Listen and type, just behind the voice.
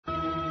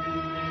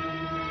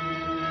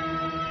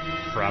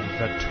From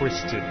the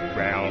twisted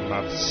realm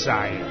of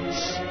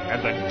science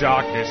and the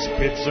darkest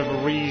pits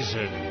of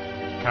reason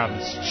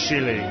comes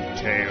chilling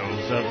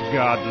tales of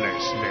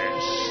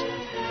godlessness.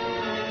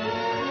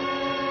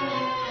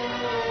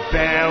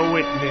 Bear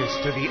witness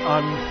to the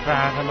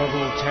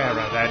unfathomable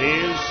terror that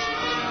is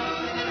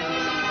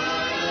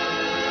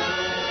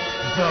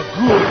The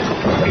Good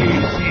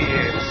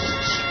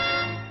Atheist.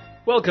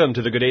 Welcome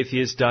to the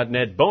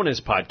GoodAtheist.net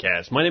bonus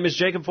podcast. My name is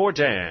Jacob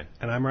Fortan.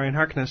 And I'm Ryan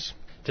Harkness.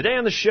 Today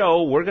on the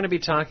show, we're going to be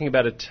talking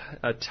about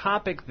a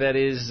topic that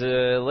is,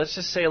 let's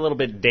just say, a little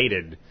bit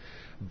dated.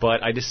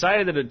 But I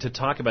decided to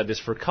talk about this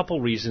for a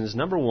couple reasons.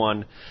 Number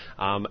one,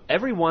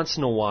 every once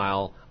in a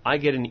while, I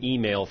get an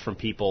email from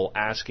people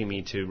asking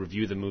me to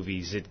review the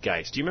movie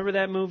Zeitgeist. Do you remember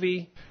that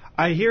movie?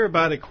 I hear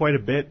about it quite a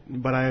bit,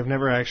 but I have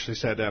never actually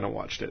sat down and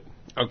watched it.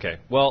 Okay.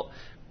 Well,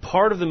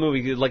 part of the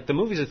movie, like the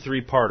movie's a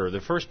three-parter.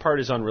 The first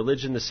part is on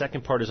religion, the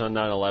second part is on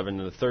 9/11,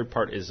 and the third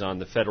part is on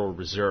the Federal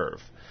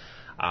Reserve.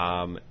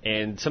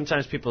 And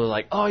sometimes people are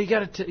like, oh, you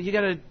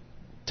gotta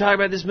talk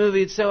about this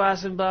movie, it's so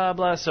awesome, blah,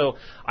 blah. So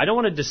I don't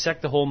want to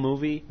dissect the whole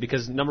movie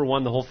because, number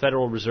one, the whole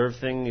Federal Reserve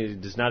thing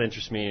does not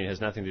interest me and it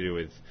has nothing to do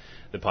with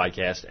the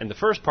podcast. And the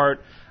first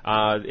part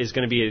is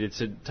going to be,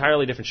 it's an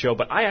entirely different show,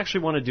 but I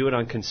actually want to do it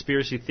on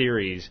conspiracy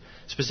theories.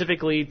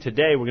 Specifically,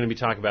 today we're going to be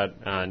talking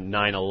about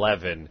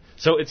 9/11.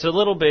 So it's a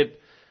little bit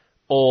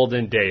old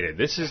and dated.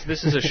 This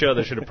is a show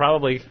that should have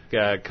probably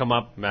come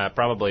up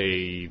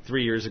probably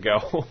 3 years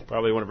ago,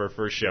 probably one of our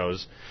first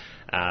shows,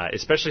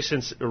 especially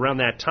since around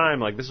that time,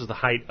 like this was the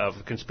height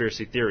of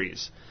conspiracy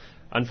theories.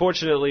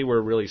 Unfortunately, we're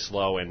really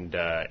slow, and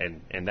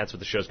that's what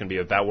the show's going to be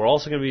about. We're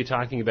also going to be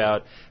talking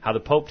about how the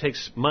Pope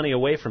takes money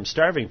away from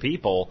starving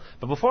people.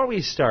 But before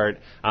we start,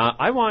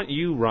 I want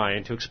you,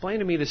 Ryan, to explain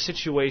to me the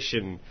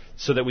situation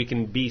so that we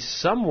can be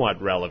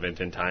somewhat relevant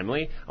and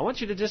timely. I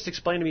want you to just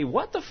explain to me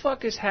what the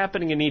fuck is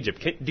happening in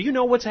Egypt. Do you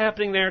know what's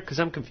happening there? Because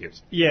I'm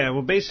confused. Yeah,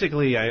 well,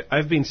 basically,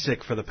 I've been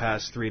sick for the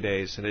past 3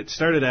 days, and it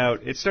started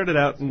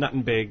out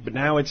nothing big, but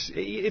now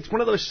it's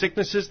one of those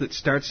sicknesses that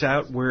starts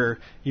out where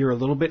you're a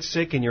little bit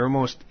sick and you're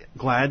almost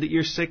glad that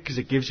you're sick because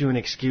it gives you an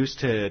excuse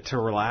to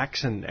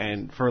relax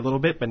and for a little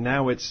bit, but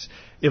now it's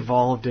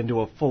evolved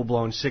into a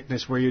full-blown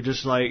sickness where you're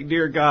just like,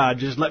 dear God,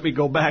 just let me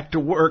go back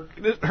to work.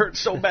 It hurts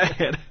so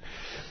bad.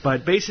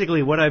 But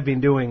basically what I've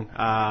been doing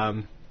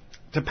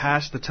to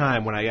pass the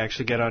time when I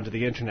actually get onto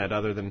the internet,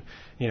 other than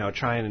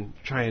try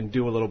and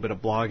do a little bit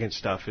of blog and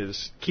stuff,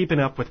 is keeping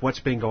up with what's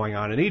been going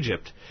on in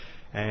Egypt.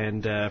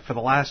 And for the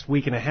last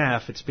week and a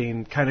half, it's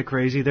been kind of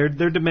crazy. They're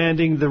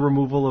demanding the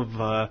removal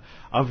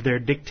of their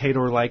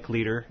dictator-like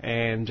leader.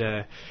 And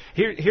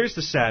here's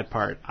the sad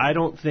part. I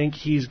don't think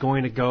he's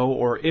going to go,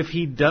 or if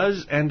he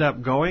does end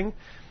up going,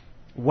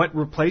 what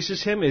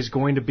replaces him is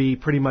going to be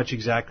pretty much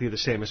exactly the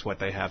same as what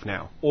they have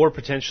now. Or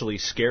potentially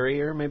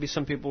scarier, maybe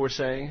some people were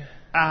saying.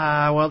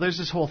 Well, there's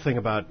this whole thing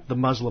about the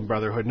Muslim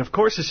Brotherhood. And, of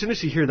course, as soon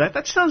as you hear that,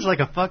 that sounds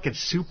like a fucking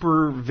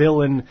super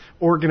villain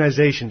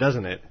organization,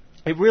 doesn't it?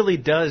 It really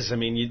does. I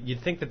mean,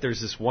 you'd think that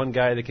there's this one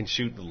guy that can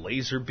shoot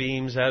laser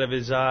beams out of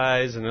his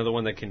eyes, another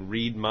one that can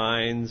read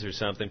minds or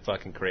something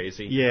fucking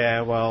crazy.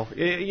 Yeah, well,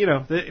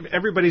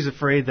 everybody's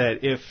afraid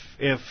that if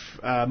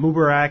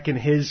Mubarak and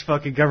his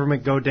fucking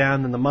government go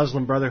down, then the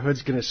Muslim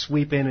Brotherhood's going to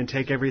sweep in and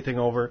take everything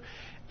over.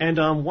 And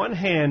on one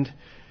hand,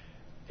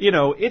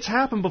 it's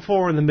happened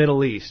before in the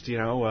Middle East.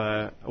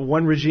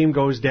 One regime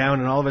goes down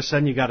and all of a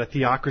sudden you got a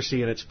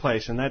theocracy in its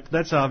place, and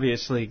that's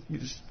obviously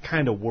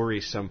kind of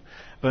worrisome.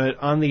 But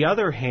on the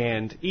other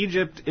hand,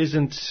 Egypt is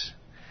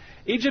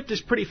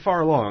pretty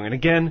far along. And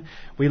again,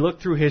 we look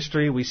through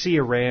history, we see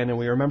Iran, and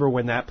we remember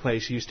when that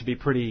place used to be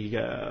pretty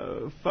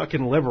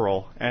fucking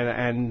liberal,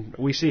 and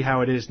we see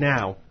how it is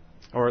now.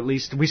 Or at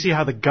least we see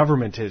how the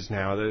government is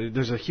now.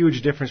 There's a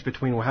huge difference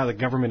between how the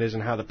government is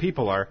and how the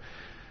people are.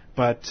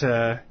 But,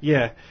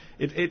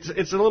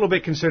 it's a little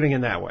bit concerning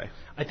in that way.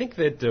 I think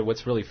that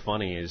what's really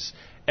funny is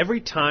every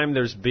time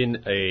there's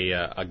been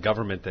a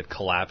government that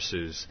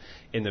collapses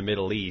in the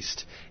Middle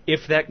East,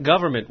 if that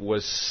government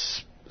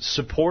was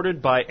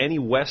supported by any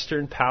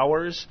Western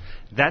powers,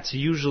 that's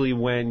usually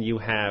when you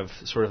have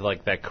sort of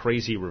like that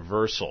crazy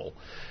reversal.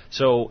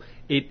 So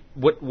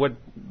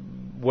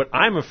what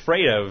I'm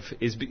afraid of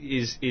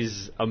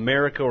is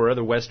America or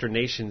other Western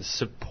nations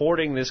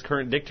supporting this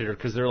current dictator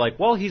because they're like,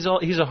 well, he's a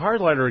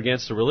hardliner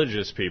against the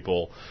religious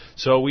people,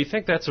 so we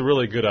think that's a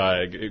really good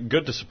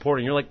to support.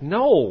 And you're like,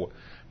 no.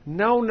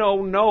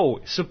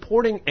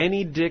 Supporting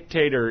any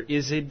dictator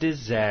is a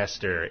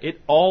disaster.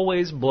 It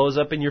always blows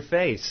up in your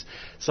face.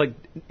 It's like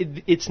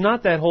it's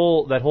not that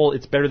whole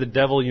it's better the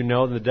devil you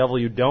know than the devil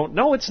you don't.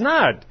 No, it's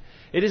not.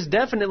 It is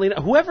definitely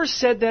not. Whoever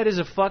said that is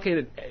a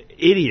fucking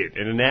idiot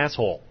and an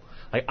asshole.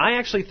 Like, I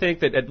actually think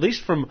that, at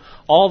least from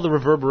all the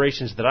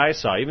reverberations that I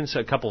saw, even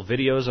a couple of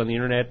videos on the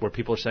internet where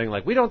people are saying,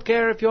 like, we don't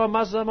care if you're a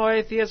Muslim or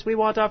atheist, we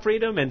want our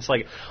freedom. And it's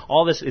like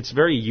all this, it's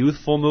very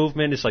youthful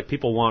movement. It's like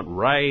people want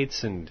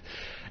rights. And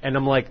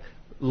I'm like,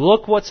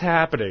 look what's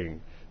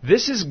happening.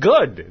 This is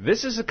good.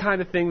 This is the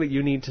kind of thing that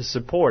you need to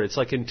support. It's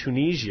like in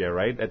Tunisia,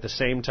 right? At the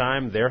same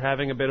time, they're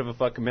having a bit of a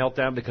fucking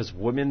meltdown because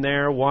women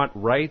there want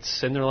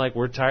rights, and they're like,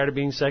 we're tired of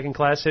being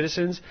second-class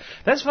citizens.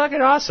 That's fucking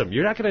awesome.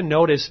 You're not going to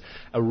notice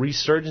a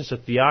resurgence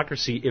of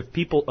theocracy if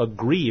people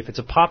agree, if it's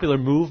a popular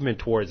movement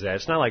towards that.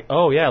 It's not like,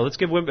 oh, yeah, let's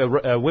give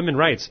women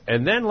rights,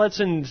 and then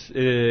let's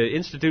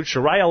institute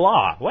Sharia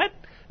law. What?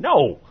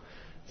 No.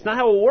 It's not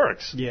how it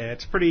works. Yeah,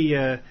 it's pretty...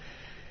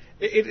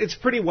 It's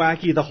pretty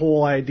wacky, the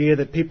whole idea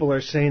that people are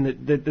saying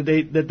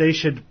that they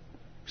should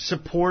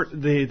support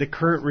the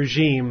current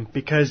regime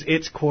because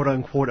it's quote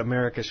unquote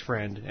America's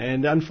friend.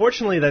 And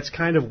unfortunately, that's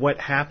kind of what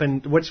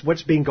happened.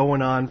 What's been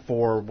going on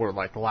for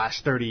like the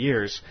last 30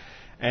 years,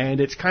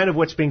 and it's kind of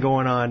what's been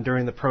going on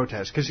during the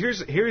protests. Because here's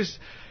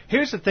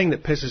the thing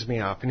that pisses me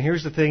off, and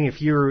here's the thing: if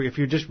you're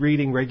just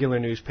reading regular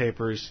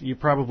newspapers, you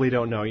probably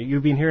don't know.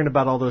 You've been hearing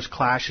about all those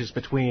clashes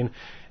between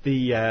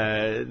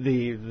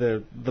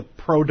the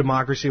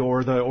pro-democracy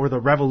or the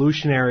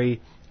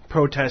revolutionary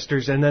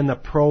protesters and then the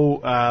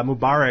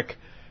pro-Mubarak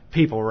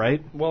people,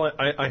 right? Well,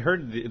 I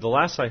heard the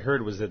last I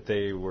heard was that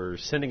they were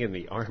sending in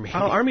the army.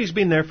 Army's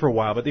been there for a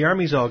while, but the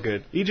army's all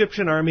good.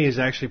 Egyptian army is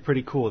actually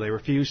pretty cool. They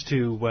refuse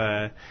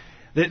to.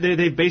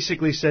 They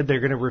basically said they're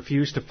going to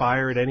refuse to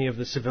fire at any of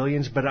the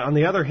civilians. But on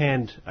the other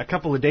hand, a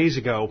couple of days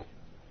ago,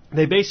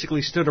 they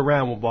basically stood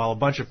around while a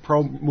bunch of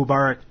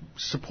pro-Mubarak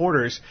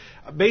supporters,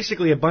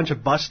 basically a bunch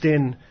of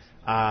bust-in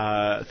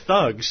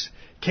thugs,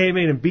 came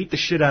in and beat the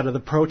shit out of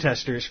the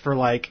protesters for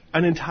like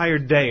an entire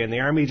day, and the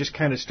army just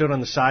kind of stood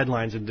on the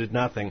sidelines and did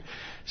nothing.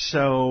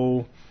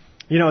 So,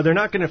 they're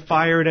not going to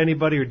fire at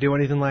anybody or do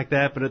anything like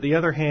that. But on the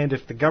other hand,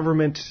 if the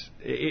government,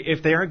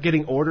 if they aren't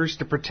getting orders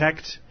to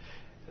protect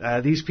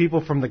these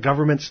people from the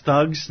government's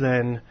thugs,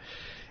 then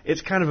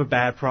it's kind of a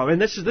bad problem.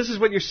 And this is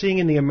what you're seeing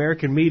in the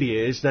American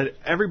media, is that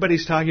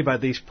everybody's talking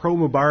about these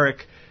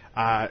pro-Mubarak,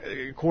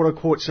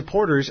 quote-unquote,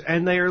 supporters,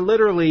 and they are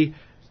literally,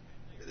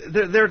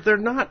 they're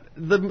not,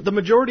 the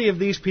majority of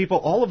these people,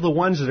 all of the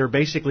ones that are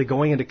basically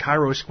going into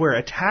Cairo Square,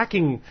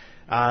 attacking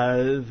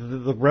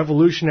the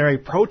revolutionary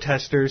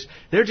protesters,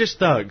 they're just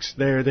thugs.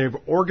 They're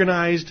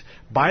organized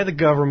by the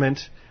government,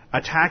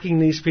 attacking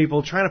these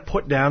people, trying to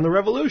put down the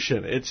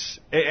revolution.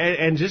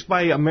 And just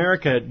by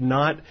America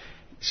not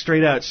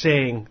straight out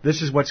saying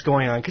this is what's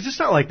going on, because it's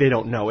not like they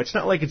don't know. It's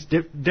not like it's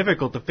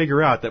difficult to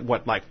figure out that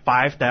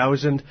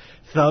 5,000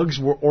 thugs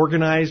were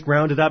organized,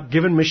 rounded up,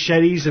 given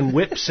machetes and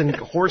whips and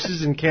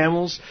horses and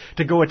camels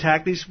to go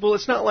attack these people.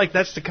 It's not like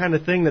that's the kind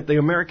of thing that the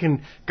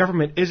American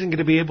government isn't going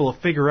to be able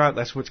to figure out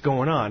that's what's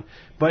going on.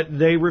 But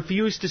they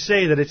refuse to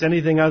say that it's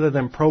anything other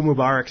than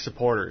pro-Mubarak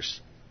supporters.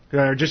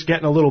 They're just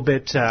getting a little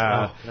bit,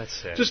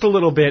 that's it. Just a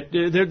little bit.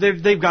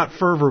 They've got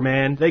fervor,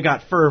 man. They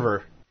got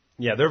fervor.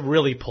 Yeah, they're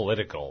really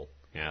political.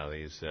 Yeah,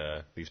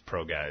 these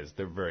pro guys,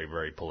 they're very,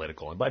 very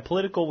political. And by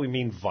political, we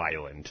mean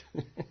violent.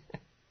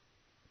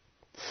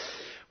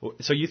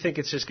 So you think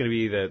it's just going to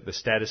be the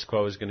status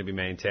quo is going to be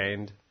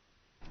maintained?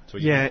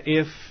 Yeah,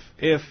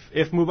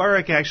 if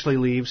Mubarak actually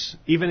leaves,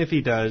 even if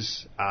he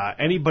does,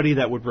 anybody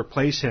that would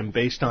replace him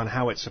based on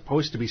how it's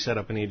supposed to be set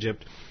up in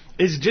Egypt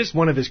is just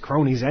one of his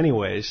cronies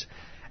anyways.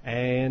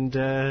 And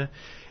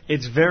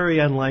it's very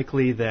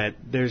unlikely that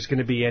there's going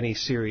to be any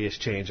serious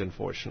change,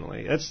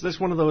 unfortunately. That's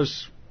one of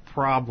those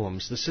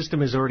problems. The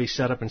system is already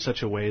set up in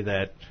such a way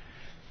that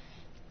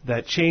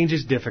change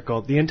is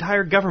difficult. The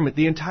entire government,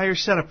 the entire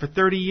setup for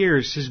 30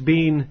 years has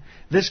been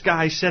this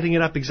guy setting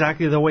it up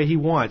exactly the way he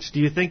wants.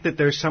 Do you think that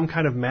there's some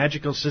kind of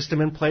magical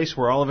system in place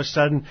where all of a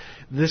sudden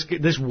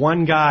this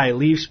one guy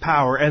leaves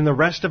power and the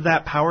rest of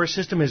that power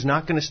system is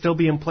not going to still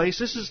be in place?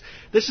 This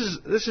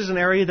is an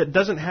area that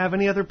doesn't have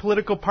any other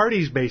political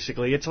parties,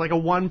 basically. It's like a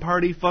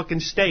one-party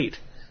fucking state.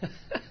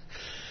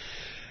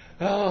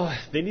 Oh,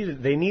 they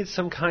need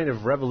some kind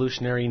of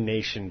revolutionary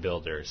nation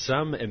builder,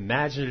 some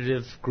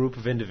imaginative group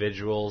of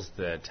individuals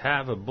that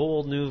have a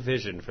bold new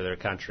vision for their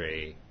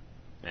country,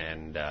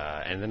 and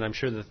then I'm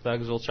sure the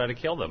thugs will try to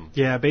kill them.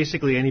 Yeah,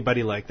 basically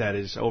anybody like that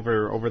is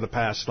over the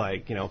past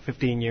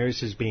 15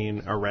 years is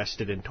being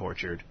arrested and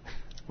tortured.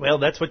 Well,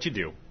 that's what you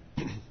do.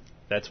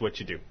 That's what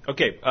you do.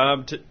 Okay,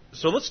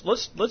 so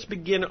let's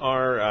begin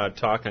our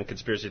talk on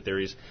conspiracy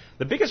theories.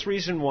 The biggest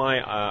reason why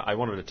I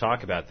wanted to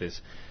talk about this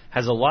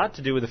has a lot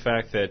to do with the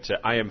fact that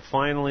I am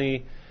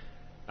finally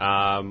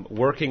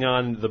working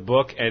on the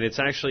book, and it's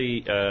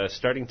actually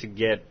starting to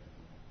get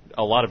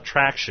a lot of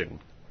traction.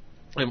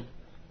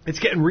 It's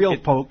getting real,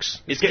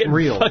 folks. It's getting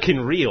real. Fucking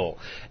real.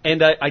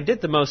 And I did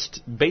the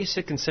most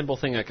basic and simple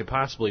thing I could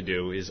possibly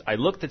do is I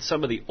looked at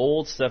some of the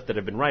old stuff that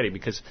I've been writing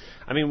because,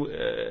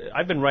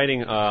 I've been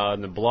writing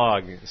on the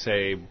blog,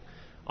 say,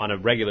 on a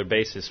regular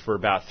basis for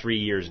about 3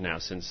 years now,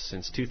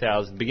 since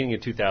 2000, beginning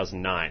of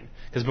 2009.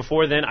 Because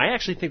before then, I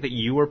actually think that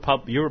you were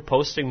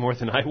posting more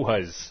than I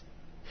was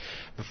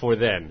before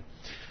then.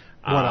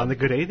 What, on The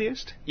Good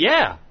Atheist?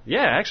 Yeah,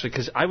 actually,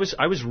 because I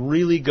was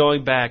really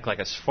going back like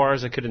as far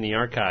as I could in the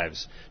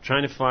archives,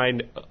 trying to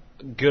find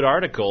good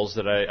articles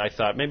that I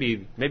thought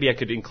maybe I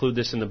could include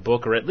this in the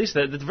book, or at least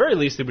at the very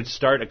least it would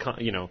start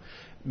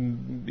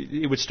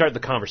it would start the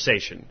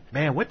conversation.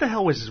 Man, what the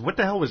hell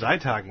was I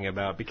talking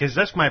about? Because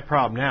that's my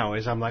problem now.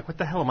 Is I'm like, what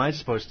the hell am I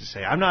supposed to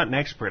say? I'm not an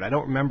expert. I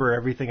don't remember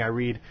everything I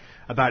read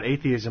about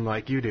atheism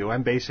like you do.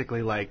 I'm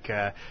basically like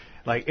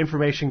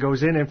information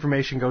goes in,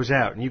 information goes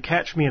out. And you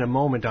catch me in a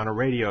moment on a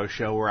radio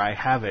show where I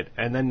have it,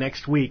 and then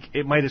next week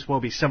it might as well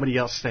be somebody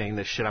else saying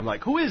this shit. I'm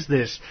like, who is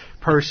this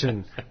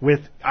person with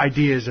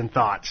ideas and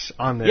thoughts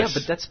on this? Yeah,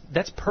 but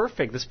that's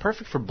perfect. That's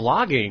perfect for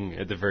blogging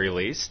at the very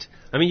least.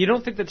 I mean, you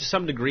don't think that to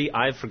some degree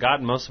I've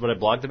forgotten most of what I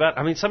blogged about?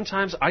 I mean,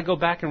 sometimes I go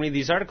back and read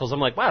these articles. I'm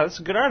like, wow, that's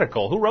a good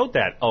article. Who wrote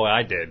that? Oh,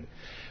 I did.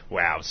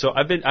 Wow. So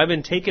I've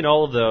been taking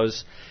all of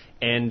those,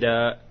 and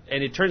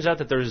it turns out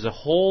that there was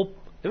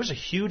a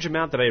huge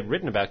amount that I had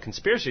written about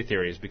conspiracy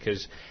theories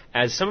because,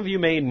 as some of you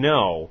may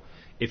know,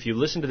 if you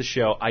listen to the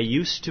show, I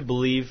used to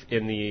believe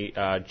in the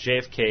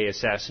JFK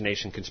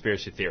assassination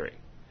conspiracy theory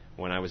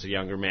when I was a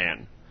younger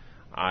man.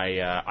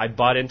 I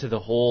bought into the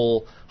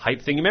whole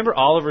hype thing. You remember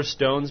Oliver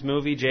Stone's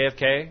movie,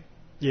 JFK?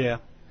 Yeah.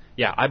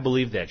 Yeah, I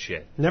believe that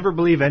shit. Never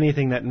believe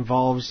anything that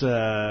involves,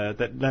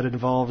 that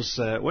involves,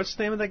 what's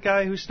the name of that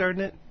guy who starred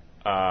in it?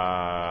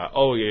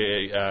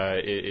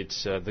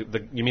 It's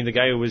you mean the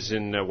guy who was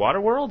in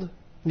Waterworld?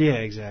 Yeah,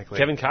 exactly.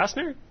 Kevin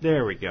Costner?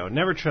 There we go.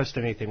 Never trust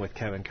anything with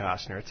Kevin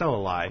Costner. It's all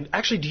a lie.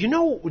 Actually, do you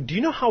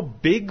know how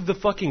big the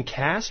fucking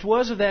cast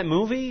was of that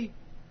movie?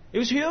 It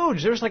was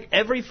huge. There was like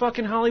every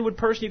fucking Hollywood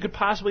person you could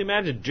possibly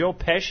imagine. Joe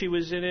Pesci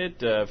was in it.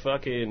 Well,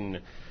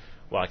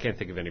 I can't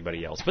think of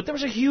anybody else, but there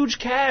was a huge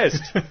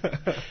cast.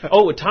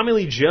 Oh, Tommy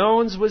Lee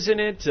Jones was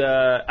in it.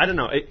 I don't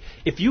know.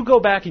 If you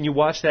go back and you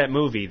watch that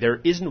movie, there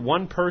isn't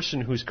one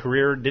person whose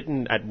career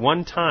didn't at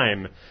one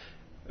time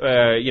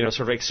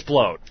sort of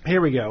explode. Here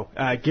we go.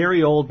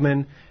 Gary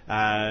Oldman,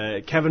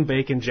 Kevin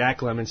Bacon, Jack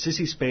Lemmon,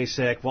 Sissy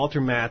Spacek,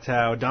 Walter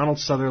Matthau, Donald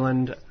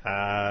Sutherland.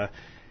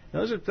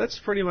 That's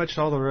pretty much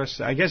all the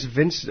rest. I guess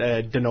Vince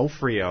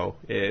D'Onofrio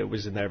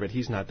was in there, but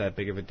he's not that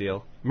big of a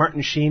deal.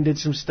 Martin Sheen did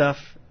some stuff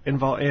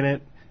involved in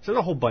it. So there's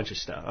a whole bunch of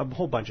stuff, a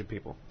whole bunch of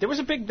people. There was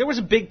a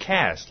big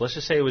cast. Let's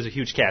just say it was a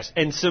huge cast,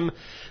 and some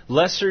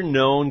lesser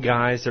known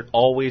guys that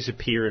always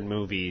appear in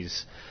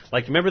movies.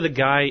 Like, remember the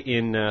guy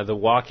in The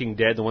Walking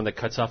Dead, the one that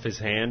cuts off his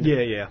hand?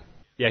 Yeah.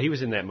 Yeah, he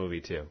was in that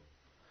movie too.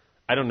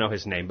 I don't know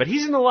his name, but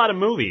he's in a lot of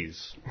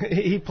movies.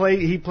 He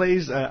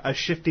plays a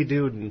shifty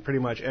dude in pretty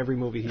much every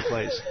movie he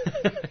plays.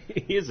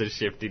 He is a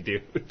shifty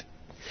dude.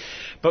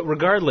 But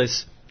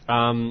regardless,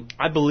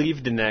 I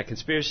believed in that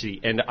conspiracy,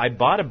 and I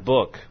bought a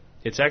book.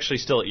 It's actually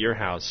still at your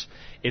house.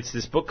 It's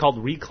this book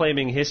called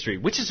Reclaiming History,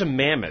 which is a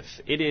mammoth.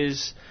 It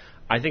is,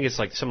 I think it's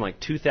like something like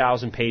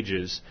 2,000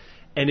 pages,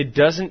 and it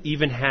doesn't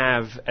even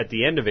have, at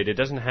the end of it, it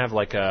doesn't have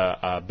like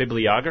a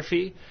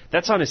bibliography.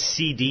 That's on a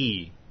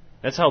CD.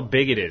 That's how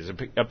big it is.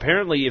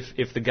 Apparently,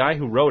 if the guy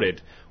who wrote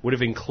it would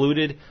have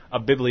included a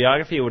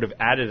bibliography, it would have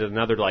added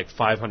another like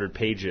 500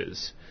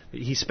 pages.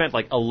 He spent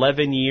like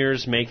 11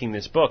 years making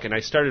this book, and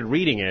I started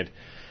reading it.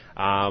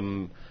 I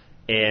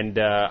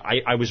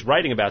was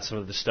writing about some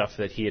of the stuff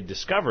that he had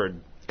discovered,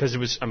 because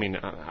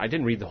I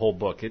didn't read the whole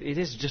book. It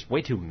is just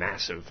way too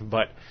massive.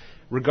 But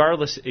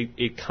regardless,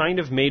 it kind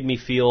of made me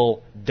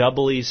feel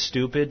doubly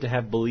stupid to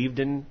have believed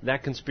in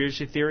that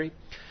conspiracy theory.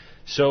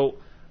 So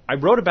I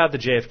wrote about the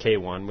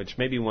JFK one, which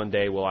maybe one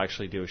day we'll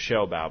actually do a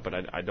show about, but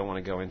I don't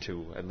want to go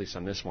into, at least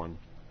on this one.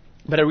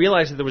 But I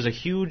realized that there was a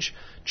huge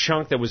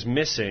chunk that was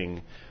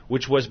missing,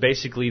 which was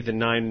basically the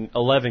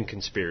 9/11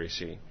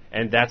 conspiracy.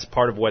 And that's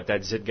part of what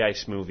that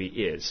Zeitgeist movie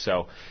is.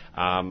 So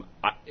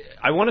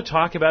I want to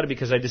talk about it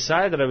because I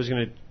decided that I was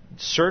going to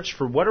search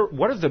for what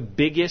are the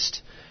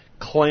biggest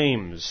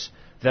claims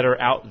that are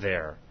out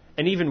there,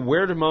 and even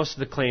where do most of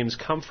the claims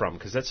come from,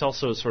 because that's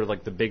also sort of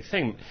like the big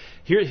thing.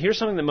 Here's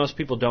something that most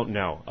people don't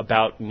know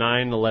about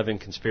 9/11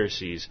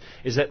 conspiracies,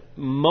 is that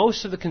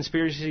most of the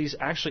conspiracies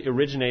actually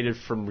originated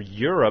from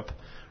Europe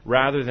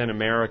rather than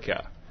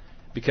America.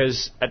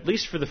 Because at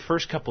least for the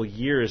first couple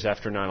years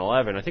after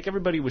 9/11, I think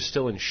everybody was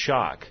still in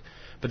shock.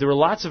 But there were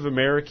lots of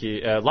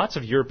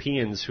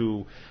Europeans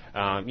who,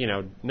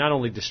 not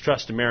only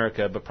distrust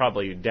America, but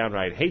probably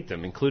downright hate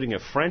them, including a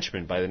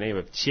Frenchman by the name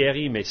of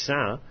Thierry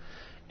Meyssan.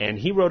 And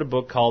he wrote a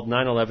book called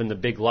 9/11: The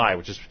Big Lie,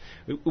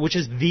 which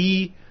is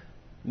the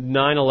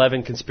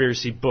 9/11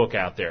 conspiracy book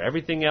out there.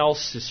 Everything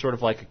else is sort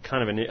of like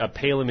a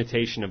pale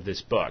imitation of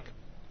this book.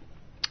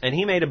 And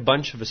he made a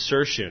bunch of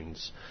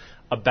assertions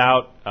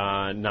about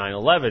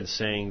 9/11,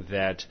 saying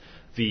that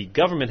the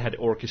government had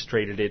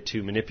orchestrated it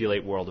to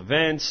manipulate world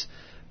events,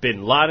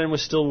 bin Laden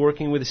was still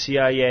working with the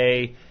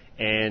CIA,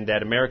 and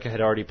that America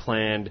had already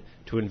planned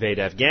to invade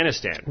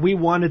Afghanistan. We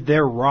wanted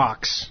their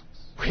rocks.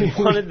 We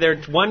wanted their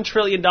 $1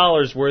 trillion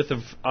worth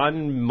of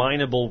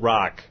unminable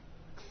rock.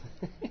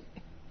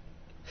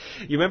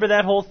 You remember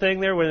that whole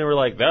thing there when they were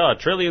like,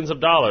 trillions of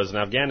dollars in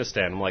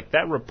Afghanistan? I'm like,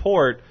 that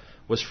report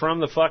was from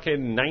the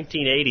fucking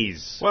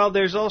 1980s. Well,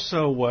 there's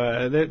also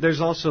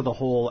the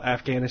whole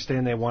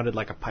Afghanistan. They wanted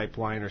like a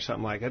pipeline or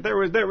something like that. There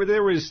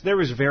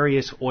was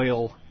various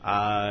oil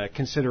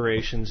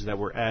considerations that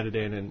were added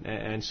in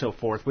and so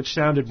forth, which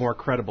sounded more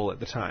credible at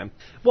the time.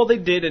 Well, they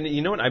did, and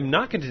you know what? I'm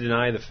not going to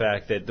deny the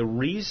fact that the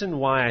reason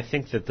why I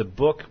think that the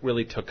book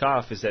really took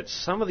off is that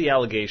some of the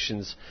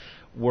allegations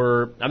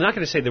were, I'm not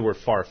going to say they were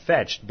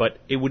far-fetched, but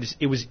it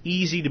was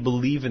easy to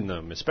believe in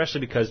them, especially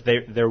because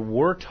there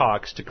were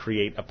talks to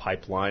create a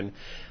pipeline,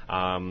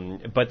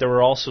 but there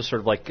were also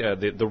sort of like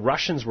the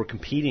Russians were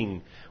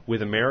competing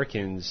with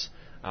Americans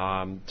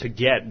to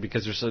get,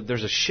 because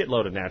there's a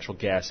shitload of natural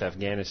gas in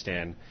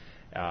Afghanistan,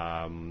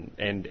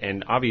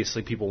 and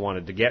obviously people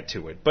wanted to get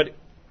to it. But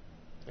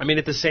I mean,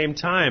 at the same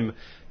time,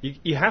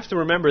 you have to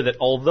remember that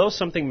although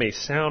something may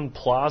sound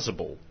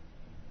plausible,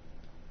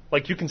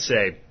 like you can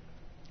say,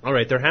 all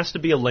right, there has to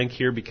be a link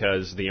here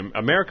because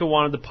America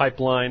wanted the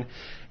pipeline,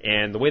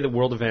 and the way the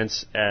world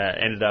events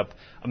ended up,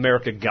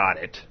 America got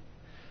it.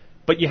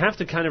 But you have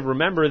to kind of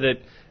remember that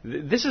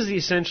this is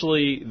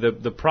essentially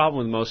the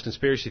problem with most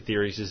conspiracy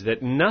theories, is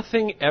that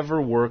nothing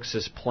ever works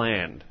as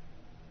planned.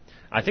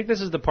 I think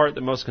this is the part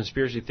that most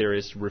conspiracy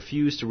theorists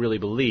refuse to really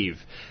believe.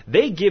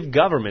 They give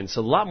governments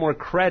a lot more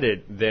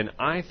credit than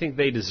I think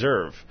they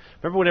deserve.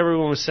 Remember when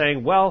everyone was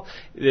saying, well,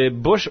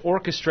 Bush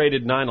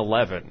orchestrated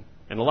 9/11?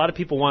 And a lot of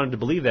people wanted to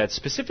believe that.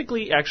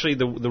 Specifically, actually,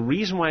 the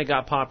reason why it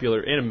got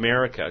popular in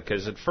America,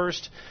 because at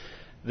first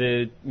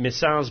the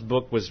Missiles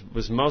book was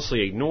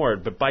mostly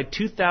ignored, but by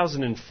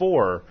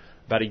 2004,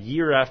 about a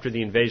year after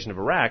the invasion of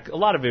Iraq, a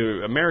lot of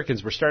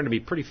Americans were starting to be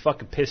pretty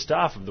fucking pissed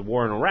off of the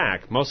war in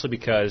Iraq, mostly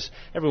because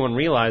everyone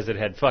realized it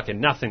had fucking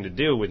nothing to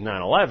do with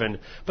 9/11,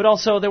 but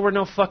also there were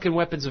no fucking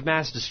weapons of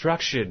mass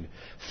destruction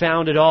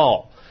found at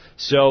all.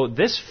 So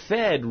this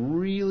fed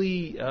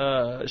really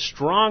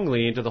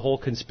strongly into the whole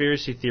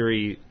conspiracy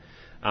theory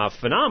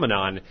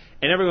phenomenon,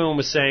 and everyone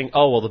was saying,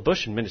 oh, well, the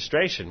Bush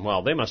administration,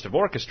 well, they must have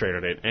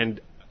orchestrated it. And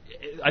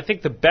I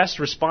think the best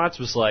response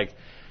was like,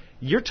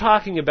 you're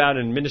talking about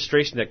an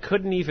administration that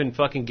couldn't even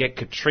fucking get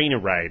Katrina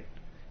right,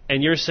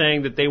 and you're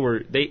saying that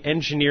they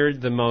engineered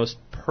the most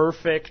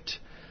perfect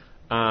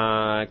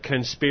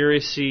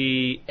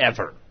conspiracy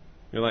ever.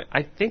 You're like,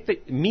 I think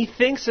that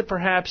methinks that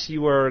perhaps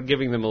you are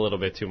giving them a little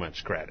bit too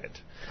much credit.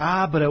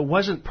 But it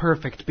wasn't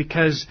perfect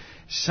because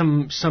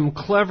some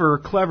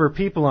clever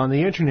people on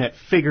the internet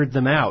figured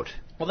them out.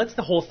 Well, that's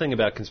the whole thing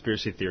about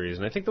conspiracy theories,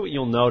 and I think that what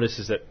you'll notice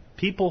is that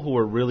people who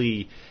are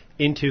really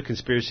into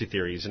conspiracy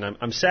theories, and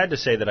I'm sad to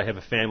say that I have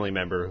a family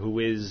member who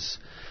is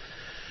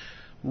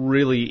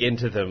really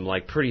into them,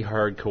 like pretty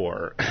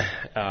hardcore.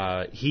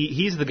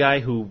 He's the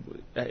guy who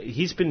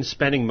he's been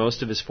spending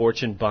most of his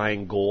fortune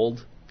buying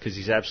gold, because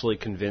he's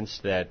absolutely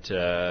convinced that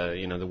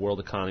the world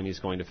economy is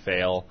going to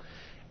fail,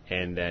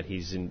 and that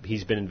he's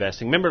been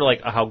investing. Remember,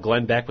 like how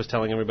Glenn Beck was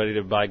telling everybody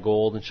to buy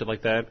gold and shit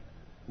like that?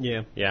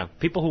 Yeah. Yeah.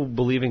 People who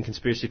believe in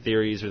conspiracy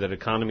theories or that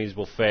economies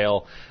will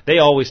fail, they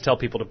always tell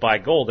people to buy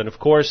gold. And of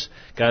course,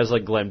 guys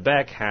like Glenn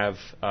Beck have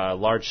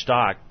large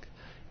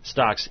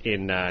stocks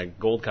in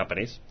gold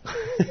companies.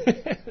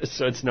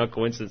 So it's no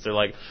coincidence. They're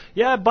like,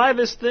 yeah, buy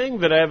this thing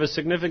that I have a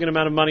significant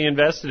amount of money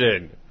invested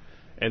in,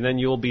 and then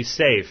you'll be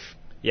safe.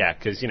 Yeah,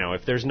 because,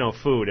 if there's no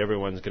food,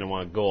 everyone's going to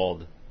want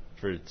gold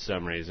for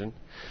some reason.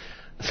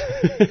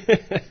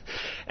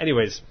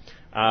 Anyways,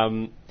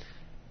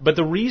 but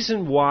the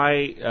reason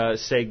why,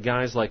 say,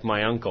 guys like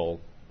my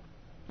uncle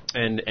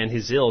and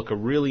his ilk are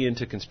really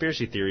into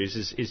conspiracy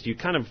theories is you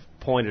kind of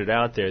pointed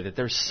out there that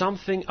there's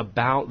something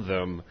about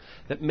them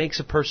that makes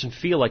a person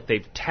feel like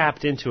they've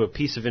tapped into a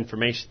piece of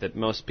information that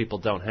most people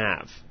don't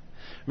have.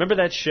 Remember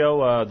that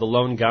show, The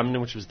Lone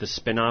Gunman, which was the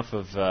spin-off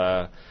of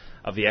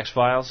the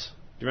X-Files?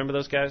 Do you remember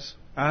those guys?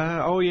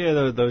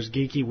 Those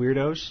geeky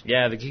weirdos.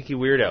 Yeah, the geeky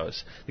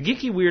weirdos. The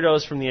geeky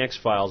weirdos from the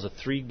X-Files are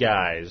three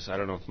guys. I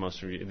don't know if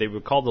most of you... They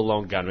were called the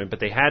Lone Gunmen, but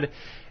they had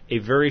a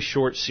very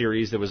short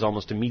series that was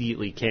almost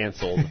immediately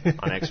canceled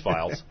on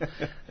X-Files.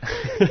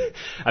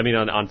 I mean,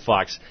 on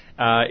Fox.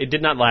 It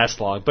did not last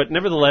long, but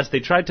nevertheless, they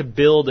tried to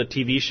build a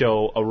TV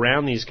show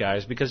around these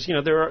guys because,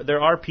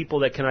 there are people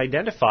that can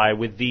identify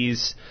with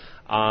these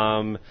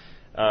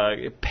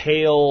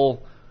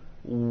pale,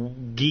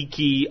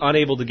 geeky,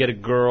 unable to get a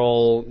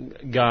girl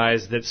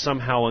guys that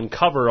somehow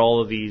uncover all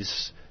of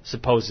these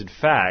supposed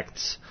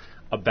facts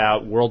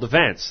about world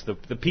events.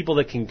 The people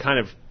that can kind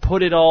of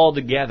put it all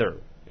together,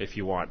 if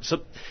you want.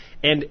 So,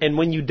 and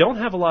when you don't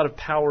have a lot of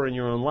power in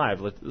your own life,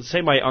 let's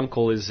say my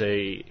uncle has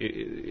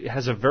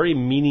a very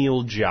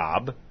menial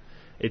job.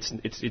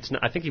 It's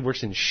not, I think he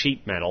works in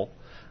sheet metal,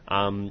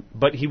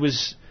 but he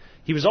was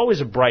always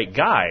a bright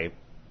guy.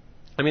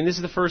 I mean, this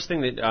is the first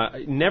thing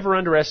that never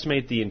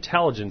underestimate the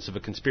intelligence of a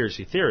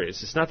conspiracy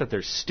theorist. It's not that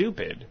they're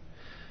stupid.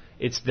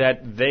 It's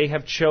that they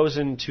have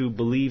chosen to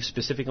believe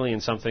specifically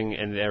in something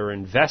and they're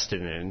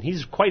invested in it. And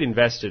he's quite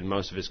invested in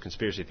most of his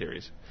conspiracy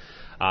theories.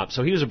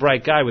 So he was a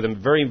bright guy with a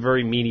very,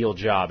 very menial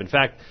job. In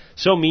fact,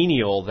 so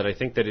menial that I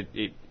think that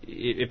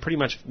it pretty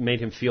much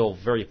made him feel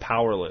very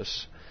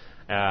powerless.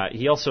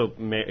 He also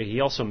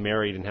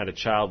married and had a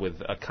child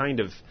with a kind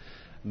of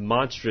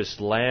monstrous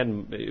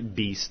land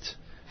beast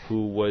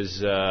who was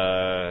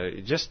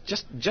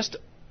just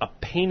a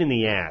pain in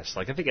the ass.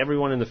 Like, I think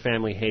everyone in the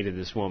family hated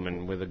this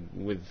woman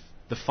with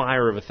the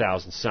fire of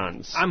 1,000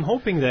 suns. I'm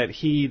hoping that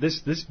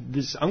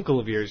this uncle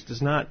of yours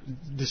does not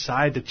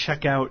decide to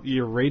check out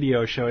your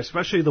radio show,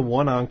 especially the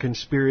one on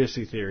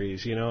conspiracy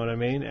theories, you know what I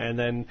mean? And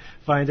then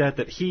find out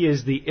that he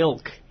is the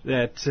ilk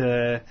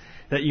that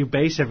you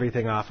base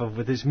everything off of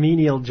with his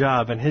menial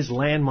job and his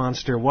land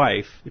monster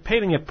wife. You're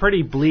painting a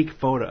pretty bleak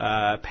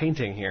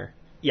painting here.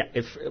 Yeah,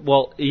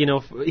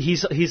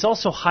 he's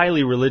also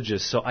highly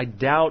religious, so I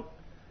doubt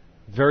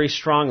very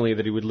strongly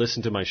that he would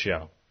listen to my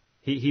show.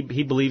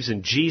 He believes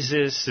in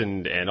Jesus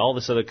and all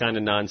this other kind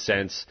of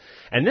nonsense.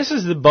 And this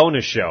is the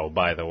bonus show,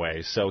 by the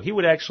way, so he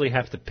would actually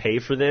have to pay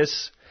for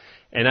this,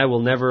 and I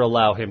will never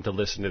allow him to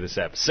listen to this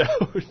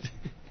episode.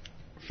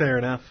 Fair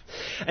enough.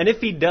 And if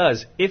he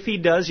does,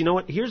 you know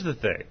what? Here's the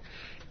thing.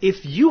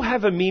 If you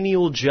have a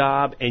menial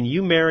job and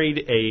you married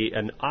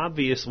an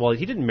obvious, well,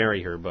 he didn't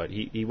marry her, but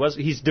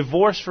he's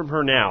divorced from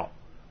her now,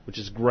 which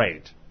is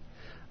great.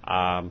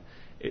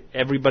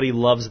 Everybody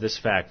loves this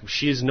fact.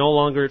 She is no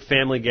longer at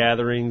family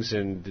gatherings,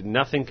 and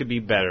nothing could be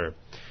better.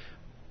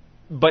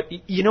 But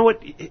you know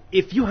what?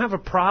 If you have a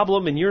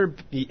problem and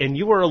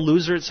you were a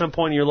loser at some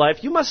point in your life,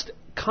 you must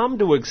come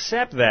to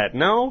accept that.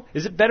 No?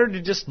 Is it better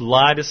to just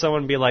lie to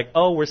someone and be like,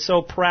 "Oh, we're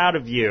so proud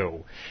of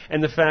you,"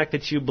 and the fact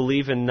that you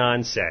believe in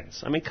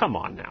nonsense? I mean, come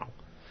on now.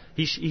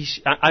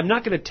 I'm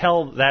not going to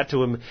tell that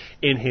to him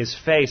in his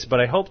face,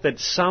 but I hope that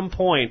some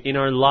point in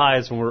our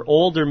lives, when we're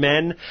older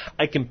men,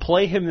 I can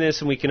play him this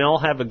and we can all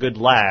have a good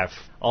laugh,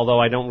 although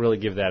I don't really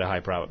give that a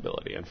high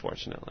probability,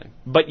 unfortunately.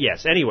 But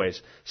yes,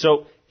 anyways,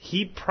 so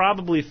he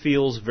probably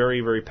feels very,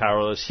 very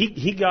powerless.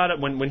 He got it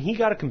when he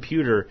got a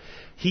computer,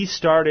 he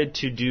started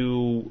to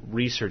do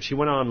research. He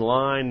went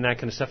online and that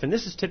kind of stuff, and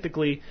this is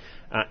typically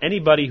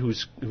anybody who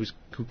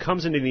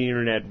comes into the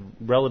Internet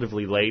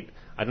relatively late.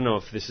 I don't know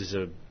if this is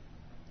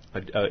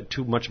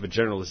too much of a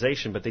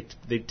generalization, but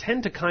they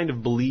tend to kind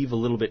of believe a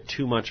little bit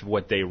too much of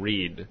what they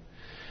read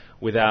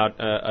without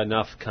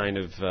enough kind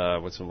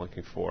of, what's I'm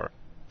looking for?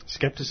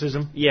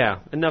 Skepticism?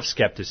 Yeah, enough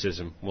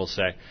skepticism, we'll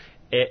say.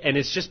 And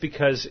it's just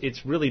because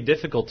it's really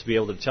difficult to be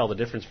able to tell the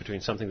difference between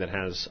something that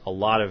has a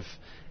lot of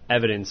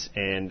evidence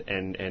and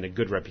a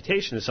good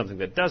reputation and something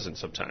that doesn't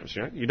sometimes.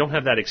 You know? You don't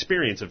have that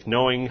experience of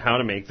knowing how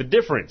to make the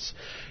difference.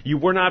 You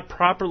were not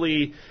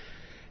properly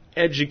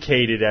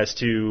educated as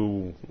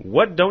to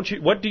what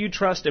do you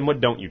trust and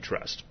what don't you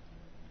trust.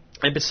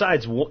 And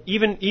besides,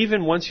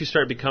 even once you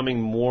start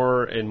becoming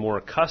more and more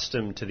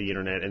accustomed to the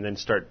Internet and then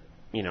start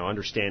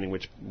understanding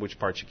which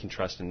parts you can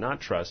trust and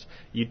not trust,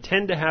 you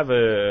tend to have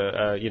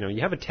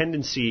you have a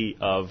tendency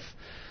of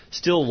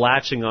still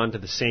latching on to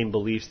the same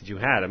beliefs that you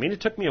had. I mean, it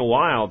took me a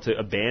while to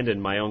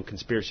abandon my own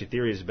conspiracy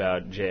theories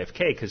about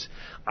JFK because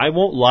I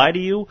won't lie to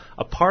you,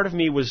 a part of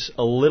me was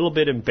a little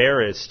bit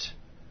embarrassed.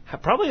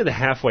 Probably at the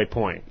halfway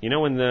point,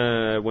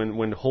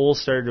 when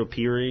holes started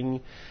appearing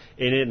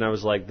in it, and I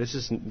was like, this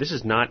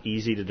is not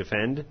easy to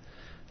defend.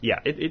 Yeah,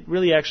 it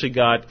really actually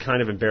got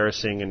kind of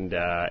embarrassing, and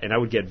I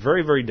would get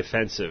very, very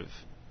defensive.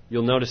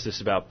 You'll notice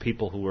this about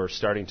people who are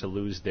starting to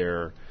lose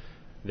their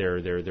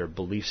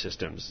belief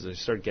systems. They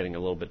start getting a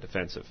little bit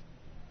defensive.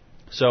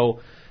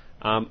 So,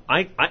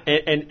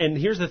 and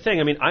here's the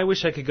thing. I mean, I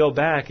wish I could go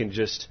back and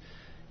just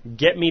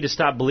get me to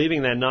stop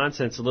believing that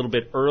nonsense a little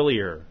bit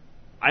earlier.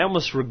 I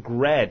almost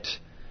regret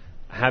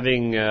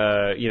having,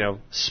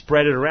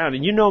 spread it around.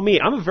 And you know me,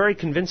 I'm a very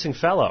convincing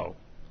fellow.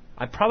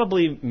 I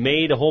probably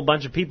made a whole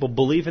bunch of people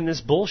believe in this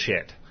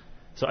bullshit.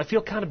 So I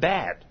feel kind of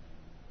bad.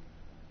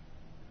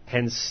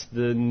 Hence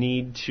the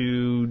need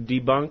to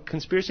debunk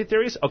conspiracy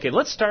theories. Okay,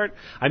 let's start.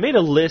 I made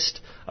a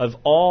list of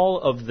all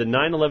of the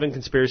 9/11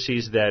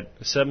 conspiracies that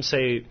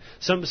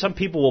some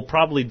people will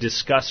probably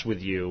discuss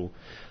with you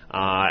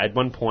at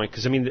one point,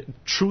 because, I mean,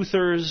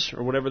 truthers,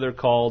 or whatever they're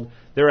called,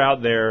 they're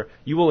out there.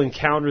 You will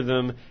encounter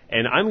them,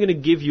 and I'm going to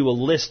give you a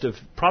list of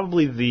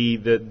probably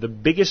the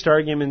biggest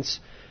arguments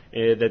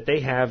that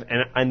they have,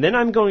 and then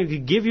I'm going to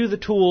give you the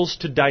tools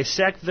to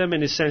dissect them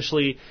and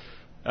essentially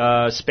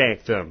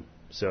spank them.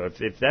 So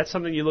if that's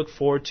something you look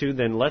forward to,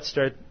 then let's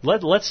start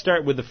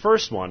with the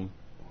first one.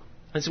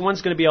 This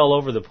one's going to be all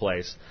over the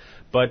place,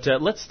 but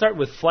let's start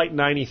with Flight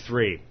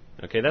 93.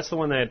 Okay, that's the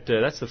one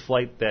that's the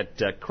flight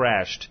that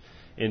crashed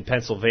in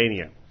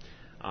Pennsylvania.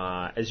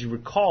 As you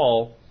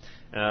recall,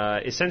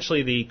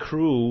 essentially the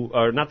crew,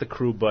 or not the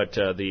crew, but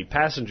the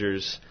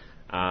passengers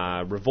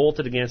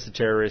revolted against the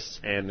terrorists,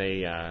 and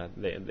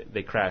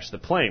they crashed the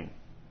plane.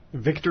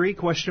 Victory?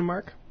 Question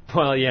mark.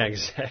 Well, yeah,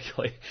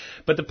 exactly.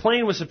 But the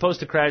plane was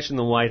supposed to crash in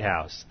the White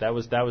House. That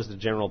was the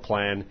general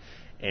plan.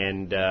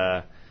 And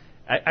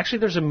actually,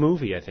 there's a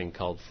movie I think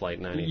called Flight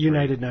 93.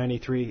 United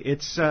 93.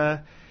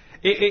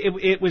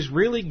 It was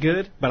really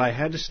good, but I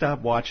had to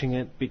stop watching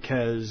it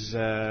because...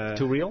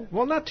 Too real?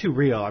 Well, not too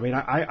real. I mean,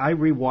 I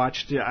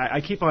rewatched...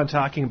 I keep on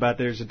talking about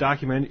there's a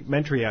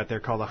documentary out there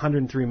called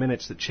 103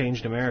 Minutes That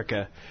Changed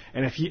America.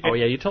 And if you... Oh,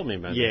 yeah, you told me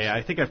about this. Yeah,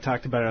 I think I've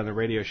talked about it on the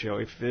radio show.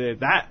 If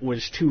that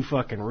was too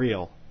fucking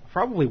real, I'll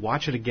probably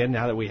watch it again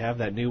now that we have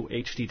that new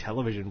HD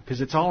television,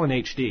 because it's all in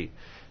HD.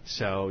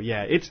 So,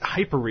 yeah, it's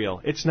hyper-real.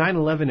 It's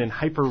 9/11 in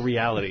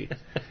hyper-reality.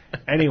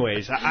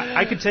 Anyways,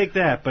 I could take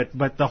that,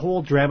 but the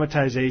whole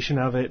dramatization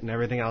of it and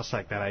everything else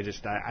like that,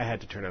 I had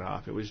to turn it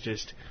off. It was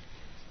just...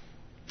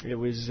 It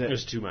was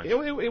too much.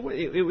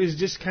 It was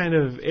just kind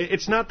of...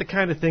 It's not the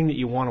kind of thing that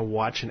you want to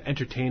watch an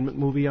entertainment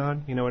movie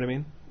on, you know what I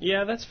mean?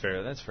 Yeah, that's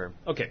fair.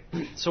 Okay,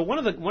 so one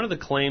of the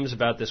claims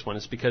about this one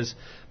is because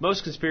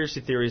most conspiracy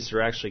theorists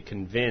are actually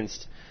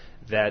convinced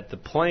that the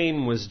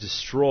plane was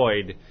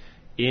destroyed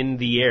in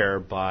the air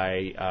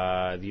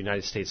by the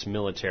United States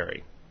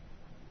military,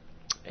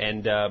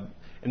 and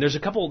there's a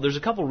couple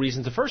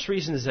reasons. The first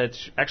reason is that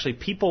actually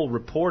people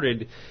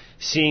reported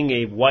seeing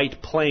a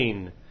white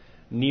plane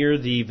near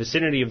the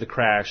vicinity of the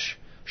crash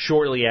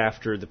shortly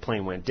after the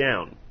plane went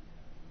down.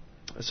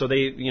 So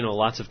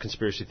lots of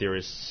conspiracy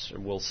theorists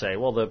will say,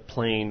 well, the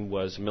plane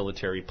was a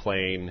military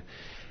plane,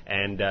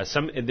 and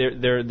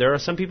there are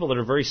some people that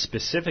are very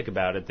specific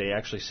about it. They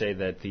actually say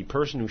that the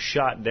person who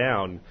shot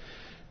down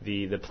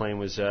the plane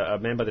was a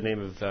man by the name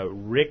of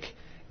Rick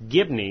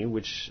Gibney,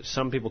 which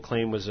some people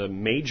claim was a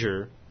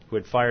major who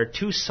had fired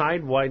 2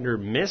 Sidewinder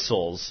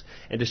missiles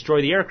and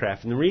destroyed the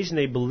aircraft. And the reason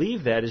they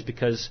believe that is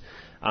because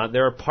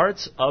there are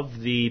parts of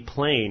the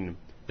plane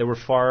that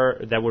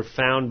were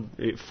found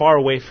far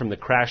away from the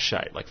crash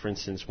site. Like, for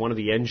instance, one of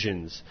the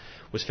engines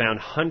was found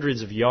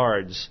hundreds of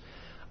yards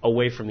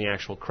away from the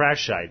actual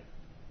crash site.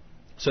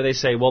 So they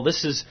say, well,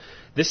 this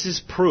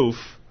is proof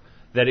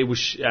that it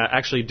was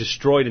actually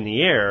destroyed in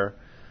the air.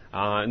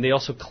 And they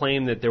also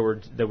claim that there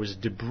was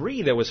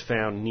debris that was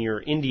found near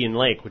Indian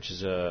Lake, which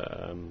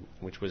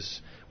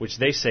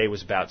they say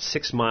was about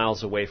 6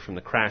 miles away from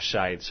the crash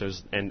site. So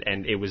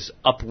and it was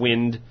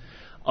upwind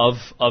of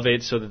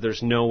it, so that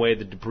there's no way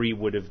the debris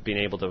would have been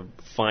able to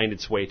find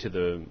its way to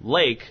the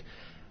lake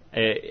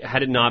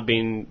had it not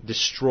been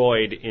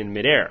destroyed in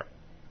midair.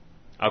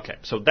 Okay,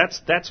 so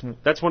that's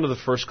one of the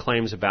first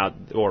claims about,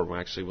 or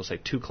actually we'll say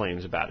 2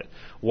 claims about it.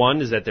 One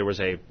is that there was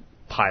a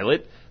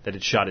pilot that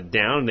had shot it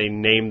down, and they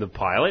named the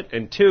pilot.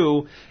 And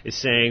 2 is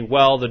saying,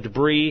 well, the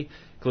debris,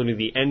 including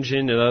the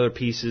engine and other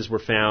pieces, were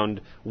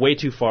found way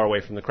too far away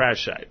from the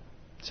crash site.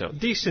 So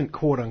decent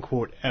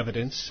quote-unquote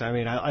evidence. I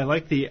mean, I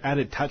like the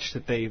added touch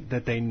that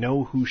they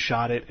know who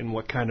shot it and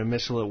what kind of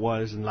missile it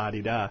was and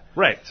la-di-da.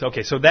 Right.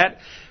 Okay, so that...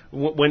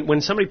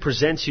 When somebody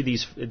presents you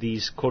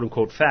these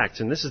quote-unquote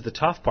facts, and this is the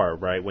tough part,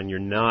 right, when you're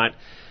not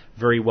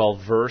very well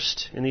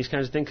versed in these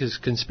kinds of things, because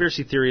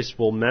conspiracy theorists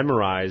will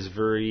memorize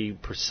very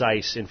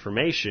precise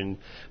information,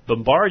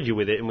 bombard you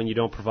with it, and when you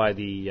don't provide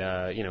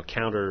the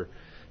counter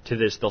to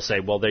this, they'll say,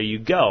 well, there you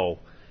go.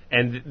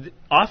 And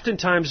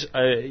oftentimes,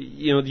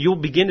 you'll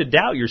begin to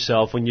doubt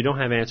yourself when you don't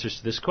have answers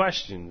to this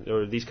question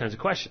or these kinds of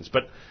questions.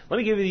 But let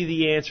me give you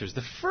the answers.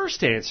 The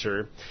first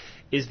answer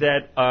is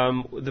that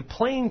the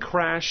plane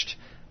crashed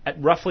at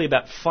roughly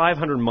about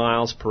 500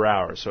 miles per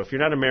hour. So if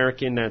you're not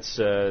American, that's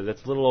a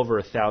little over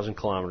 1,000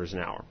 kilometers an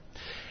hour.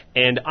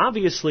 And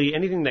obviously,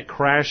 anything that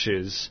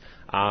crashes,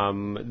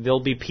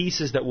 there'll be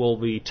pieces that will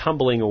be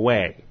tumbling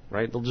away,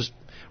 right? They'll just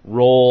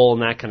roll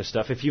and that kind of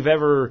stuff. If you've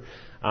ever,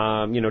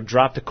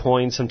 dropped a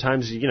coin,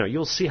 sometimes,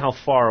 you'll see how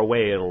far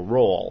away it'll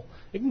roll.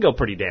 It can go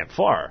pretty damn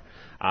far.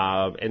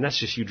 And that's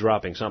just you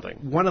dropping something.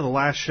 One of the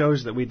last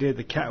shows that we did,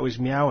 the cat was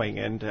meowing,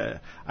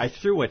 and I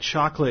threw a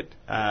chocolate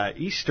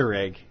Easter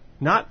egg,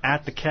 not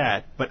at the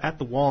cat, but at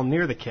the wall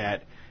near the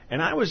cat.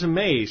 And I was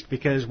amazed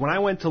because when I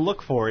went to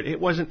look for it, it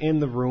wasn't in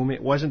the room,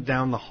 it wasn't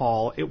down the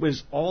hall, it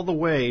was all the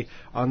way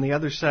on the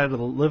other side of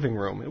the living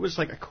room. It was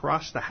like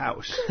across the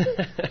house.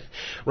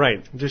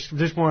 Right.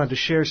 Just wanted to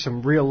share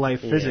some real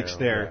life physics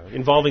there. Yeah.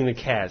 Involving the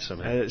cat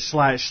somehow.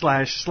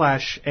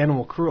 Slash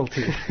animal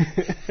cruelty.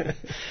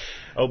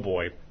 Oh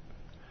boy.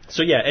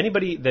 So yeah,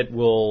 anybody that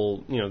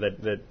will,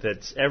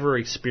 that's ever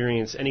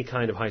experienced any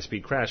kind of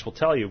high-speed crash will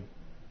tell you,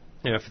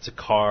 if it's a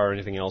car or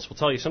anything else, will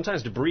tell you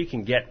sometimes debris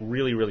can get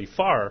really, really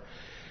far,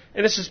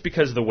 and it's just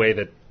because of the way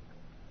that,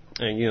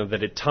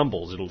 that it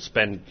tumbles. It'll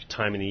spend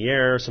time in the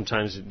air.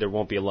 Sometimes there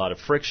won't be a lot of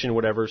friction,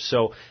 whatever.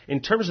 So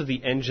in terms of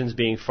the engines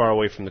being far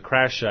away from the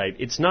crash site,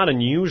 it's not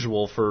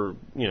unusual for,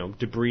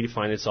 debris to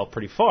find itself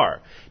pretty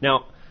far.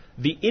 Now,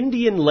 the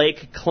Indian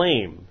Lake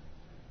claim,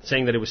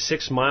 saying that it was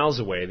 6 miles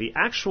away, the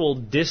actual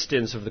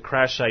distance of the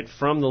crash site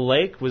from the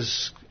lake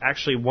was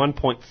actually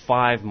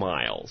 1.5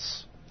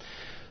 miles.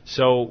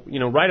 So,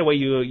 right away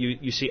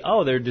you see,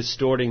 they're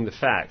distorting the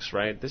facts,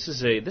 right? This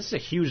is a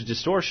huge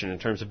distortion in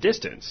terms of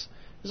distance.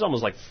 This is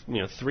almost like,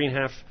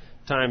 3.5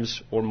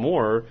 times or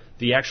more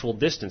the actual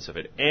distance of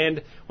it.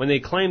 And when they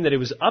claim that it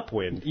was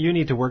upwind... You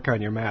need to work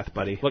on your math,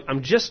 buddy. Look,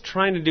 I'm just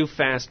trying to do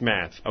fast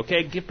math,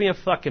 okay? Give me a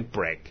fucking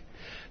break.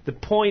 The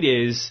point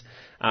is,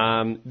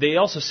 They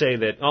also say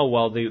that, oh,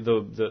 well,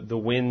 the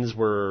winds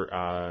were,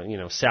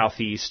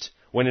 southeast,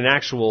 when in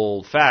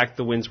actual fact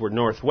the winds were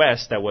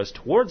northwest, that was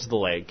towards the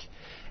lake.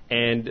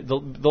 And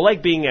the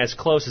lake being as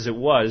close as it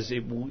was,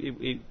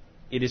 it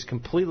is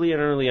completely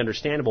and utterly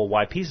understandable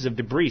why pieces of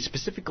debris,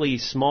 specifically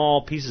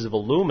small pieces of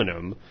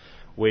aluminum,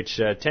 which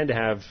tend to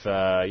have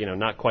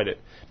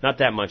not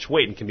that much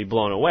weight and can be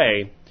blown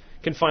away,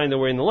 can find their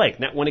way in the lake.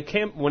 Now, when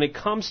it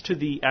comes to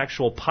the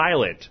actual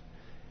pilot,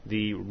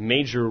 the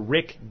Major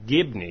Rick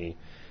Gibney,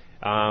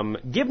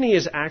 Gibney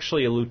is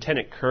actually a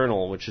lieutenant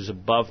colonel, which is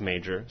above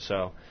major.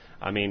 So,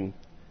 I mean,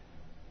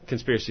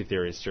 conspiracy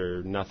theorists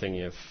are nothing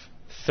if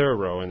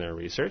thorough in their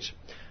research.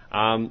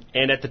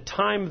 And at the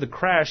time of the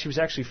crash, he was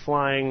actually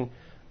flying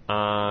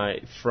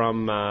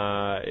from,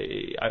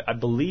 I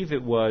believe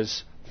it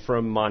was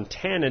from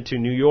Montana to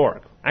New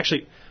York.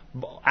 Actually,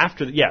 at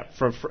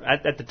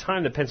the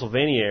time the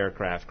Pennsylvania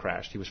aircraft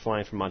crashed, he was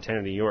flying from Montana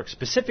to New York,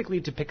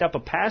 specifically to pick up a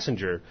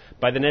passenger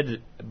by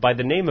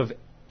the name of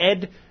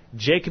Ed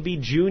Jacoby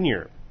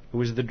Jr., who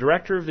was the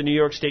director of the New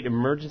York State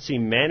Emergency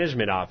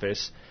Management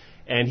Office,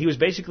 and he was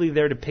basically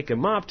there to pick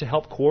him up to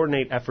help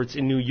coordinate efforts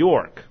in New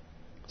York.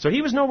 So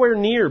he was nowhere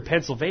near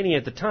Pennsylvania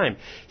at the time.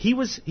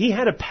 He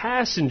had a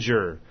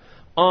passenger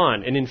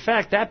on, and in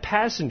fact, that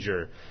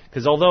passenger,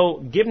 because although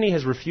Gibney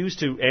has refused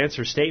to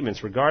answer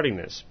statements regarding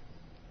this,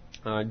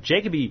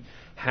 Jacoby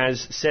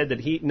has said that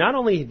he not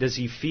only does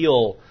he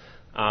feel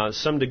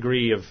some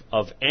degree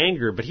of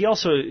anger, but he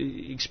also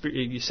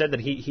said that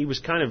he was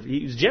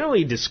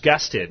generally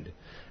disgusted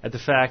at the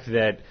fact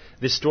that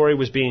this story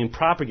was being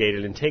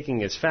propagated and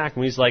taking as fact.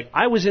 And he's like,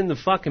 I was in the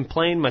fucking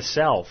plane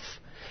myself.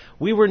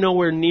 We were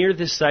nowhere near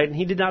this site, and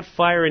he did not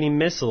fire any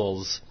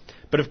missiles.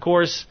 But of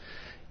course,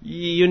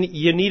 you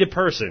need a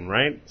person,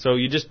 right? So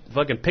you just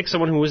fucking pick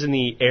someone who was in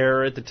the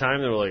air at the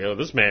time. They were like, oh,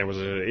 this man was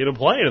in a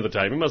plane at the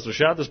time. He must have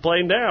shot this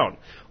plane down.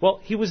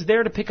 Well, he was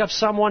there to pick up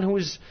someone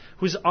who's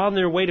on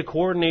their way to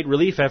coordinate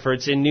relief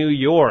efforts in New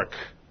York.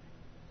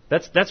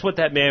 That's what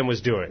that man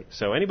was doing.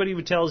 So anybody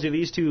who tells you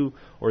these 2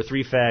 or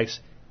 3 facts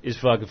is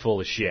fucking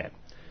full of shit.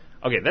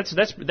 Okay,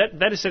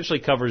 that essentially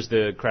covers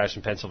the crash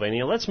in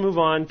Pennsylvania. Let's move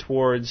on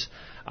towards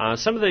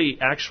some of the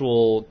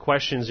actual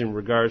questions in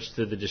regards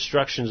to the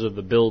destructions of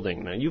the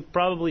building. Now, you've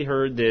probably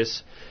heard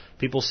this,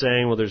 people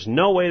saying, well, there's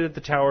no way that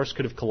the towers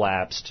could have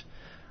collapsed.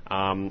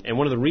 And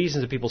one of the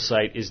reasons that people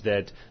cite is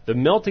that the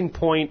melting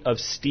point of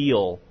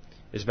steel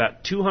is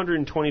about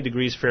 220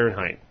 degrees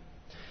Fahrenheit.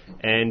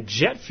 And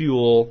jet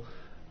fuel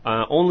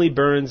only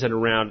burns at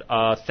around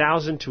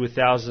 1,000 to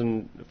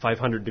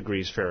 1,500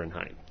 degrees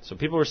Fahrenheit. So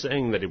people are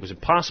saying that it was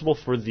impossible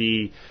for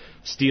the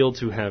steel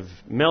to have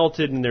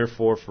melted and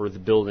therefore for the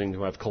building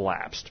to have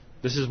collapsed.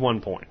 This is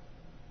one point.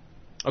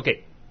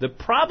 Okay, the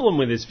problem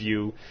with this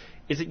view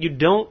is that you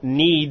don't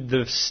need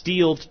the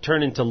steel to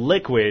turn into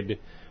liquid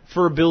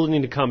for a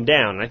building to come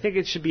down. And I think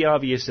it should be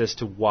obvious as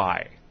to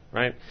why,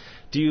 right?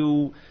 Do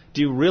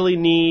you really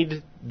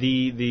need do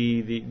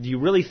you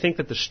really think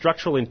that the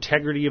structural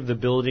integrity of the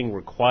building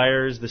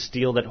requires the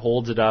steel that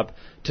holds it up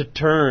to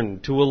turn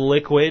to a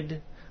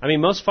liquid? I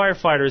mean, most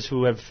firefighters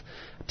who have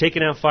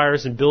taken out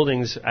fires in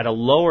buildings at a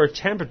lower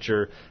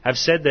temperature have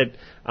said that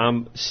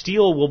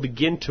steel will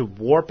begin to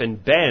warp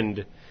and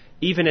bend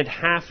even at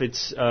half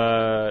its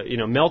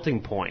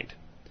melting point.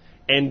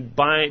 And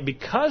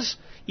because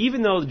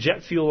even though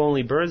jet fuel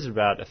only burns at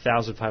about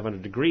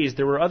 1,500 degrees,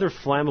 there were other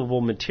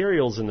flammable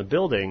materials in the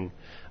building,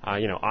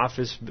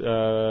 office,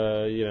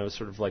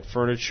 sort of like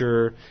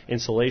furniture,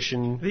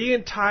 insulation. The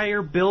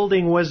entire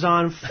building was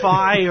on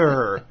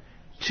fire.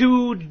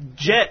 2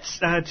 jets,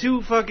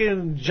 2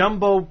 fucking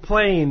jumbo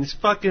planes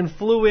fucking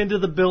flew into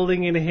the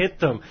building and hit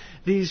them.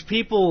 These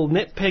people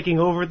nitpicking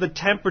over the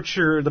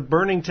temperature, the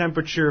burning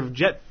temperature of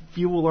jet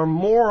fuel are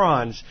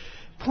morons.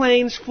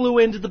 Planes flew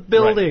into the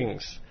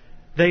buildings. Right.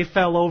 They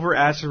fell over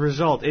as a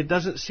result. It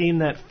doesn't seem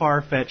that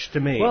far-fetched to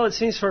me. Well, it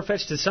seems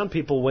far-fetched to some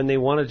people when they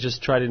want to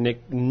just try to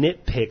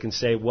nitpick and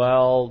say,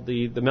 well,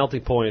 the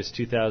melting point is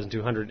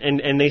 2,200.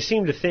 And they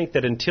seem to think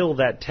that until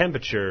that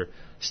temperature,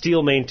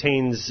 steel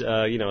maintains,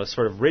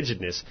 sort of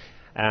rigidness.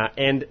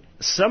 And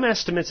some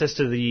estimates as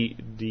to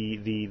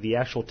the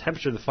actual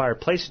temperature of the fire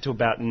place it to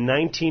about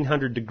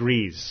 1,900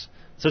 degrees.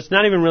 So it's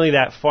not even really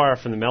that far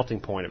from the melting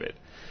point of it.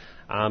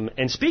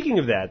 And speaking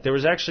of that, there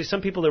was actually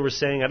some people that were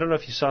saying, I don't know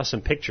if you saw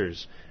some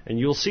pictures, and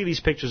you'll see these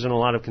pictures in a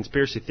lot of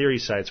conspiracy theory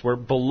sites, where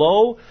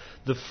below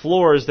the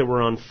floors that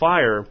were on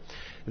fire,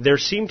 there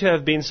seemed to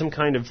have been some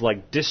kind of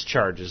like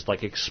discharges,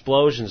 like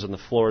explosions on the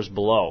floors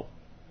below.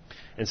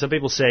 And some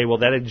people say, well,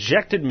 that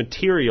ejected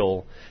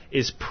material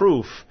is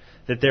proof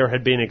that there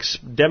had been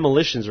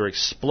demolitions or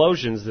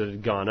explosions that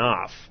had gone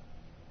off.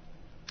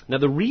 Now,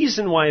 the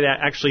reason why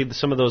that actually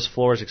some of those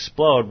floors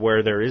explode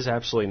where there is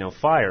absolutely no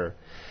fire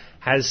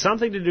has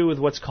something to do with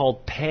what's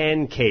called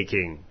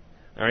pancaking.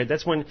 All right,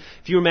 that's when,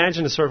 if you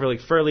imagine a sort of like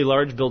fairly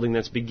large building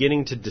that's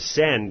beginning to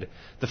descend,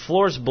 the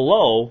floors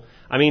below,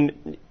 I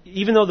mean,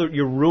 even though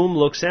your room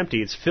looks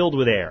empty, it's filled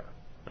with air.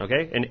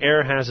 Okay, and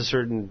air has a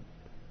certain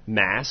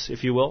mass,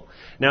 if you will.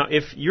 Now,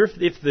 if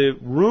the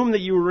room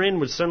that you were in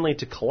was suddenly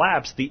to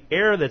collapse, the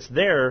air that's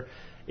there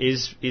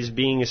is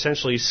being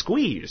essentially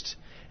squeezed.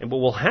 And what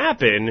will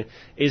happen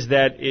is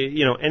that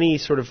any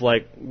sort of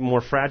like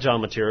more fragile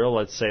material,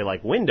 let's say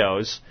like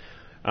windows,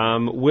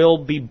 will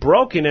be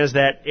broken as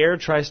that air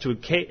tries to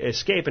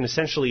escape and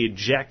essentially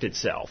eject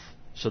itself.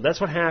 So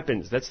that's what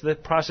happens. That's the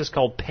process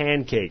called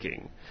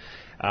pancaking.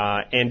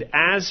 And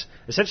as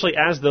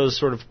those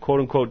sort of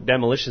quote-unquote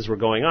demolitions were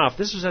going off,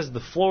 this was as the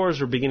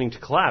floors were beginning to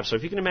collapse. So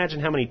if you can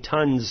imagine how many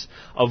tons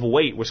of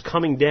weight was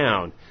coming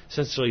down,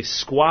 essentially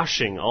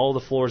squashing all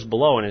the floors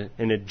below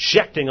and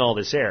ejecting all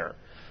this air.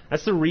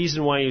 That's the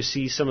reason why you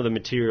see some of the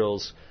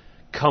materials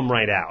come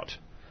right out.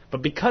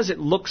 But because it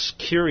looks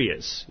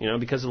curious,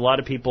 because a lot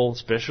of people,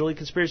 especially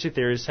conspiracy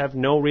theorists, have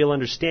no real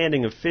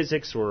understanding of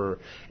physics or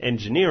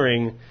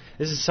engineering,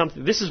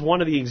 this is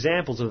one of the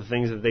examples of the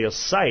things that they'll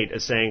cite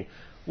as saying,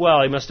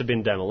 well, it must have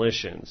been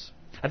demolitions.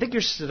 I think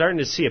you're starting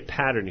to see a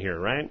pattern here,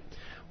 right?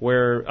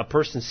 Where a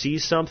person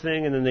sees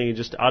something and then they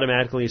just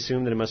automatically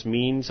assume that it must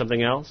mean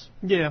something else.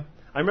 Yeah.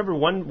 I remember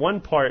one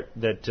part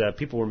that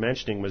people were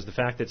mentioning was the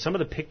fact that some of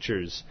the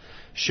pictures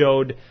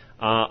showed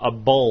a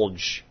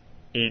bulge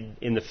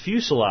in the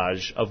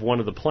fuselage of one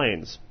of the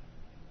planes.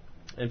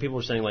 And people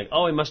were saying like,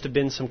 oh, it must have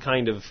been some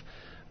kind of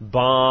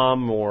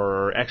bomb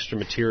or extra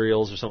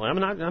materials or something.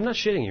 I'm not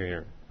shitting you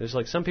here. There's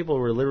like some people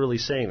who were literally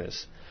saying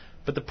this.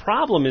 But the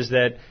problem is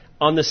that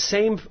on the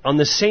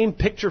same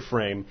picture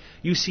frame,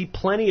 you see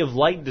plenty of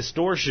light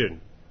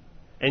distortion.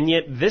 And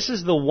yet this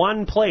is the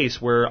one place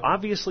where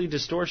obviously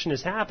distortion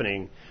is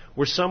happening,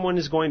 where someone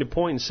is going to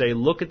point and say,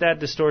 look at that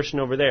distortion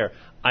over there.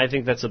 I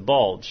think that's a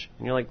bulge.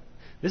 And you're like,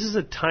 this is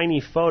a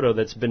tiny photo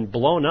that's been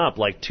blown up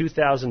like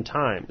 2,000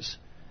 times.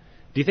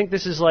 Do you think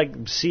this is like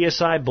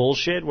CSI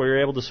bullshit where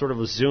you're able to sort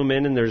of zoom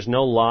in and there's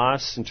no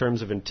loss in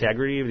terms of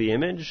integrity of the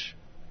image?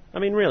 I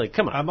mean, really,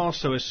 come on. I'm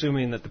also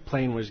assuming that the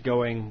plane was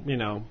going,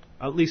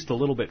 at least a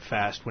little bit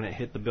fast when it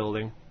hit the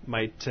building.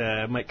 Might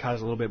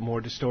cause a little bit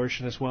more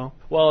distortion as well.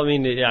 Well, I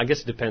mean, I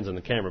guess it depends on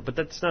the camera, but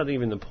that's not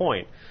even the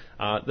point.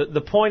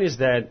 The point is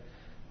that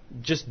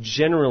just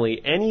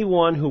generally,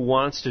 anyone who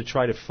wants to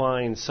try to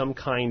find some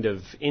kind of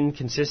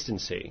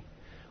inconsistency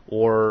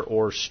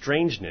or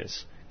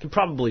strangeness can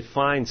probably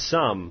find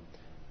some,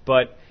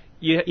 but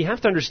you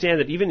have to understand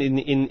that even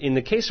in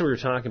the case that we were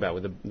talking about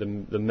with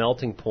the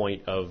melting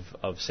point of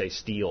say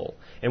steel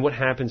and what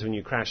happens when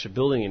you crash a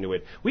building into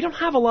it, we don't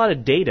have a lot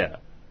of data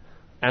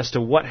as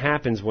to what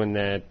happens when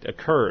that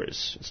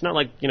occurs. It's not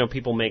like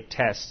people make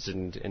tests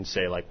and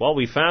say like, well,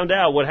 we found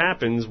out what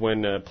happens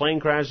when a plane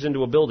crashes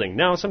into a building.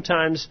 No,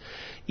 sometimes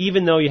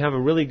even though you have a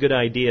really good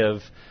idea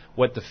of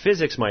what the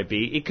physics might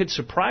be, it could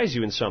surprise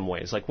you in some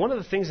ways. Like one of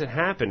the things that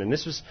happened, and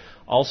this was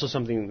also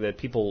something that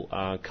people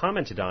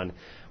commented on,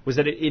 was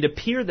that it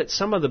appeared that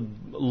some of the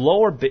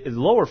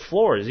lower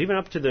floors, even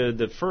up to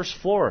the first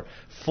floor,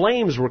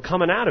 flames were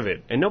coming out of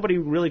it, and nobody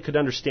really could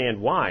understand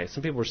why.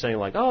 Some people were saying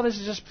like, oh, this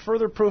is just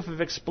further proof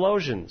of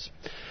explosions.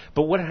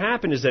 But what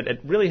happened is that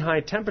at really high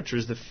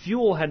temperatures, the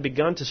fuel had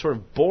begun to sort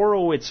of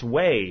burrow its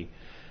way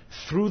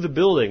through the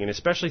building, and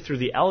especially through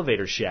the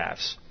elevator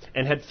shafts,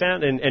 and had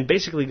found and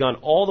basically gone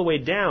all the way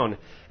down.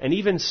 And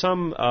even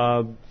some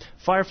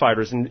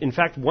firefighters, and in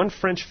fact, one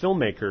French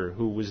filmmaker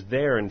who was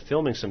there and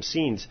filming some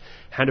scenes,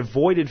 had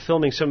avoided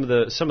filming some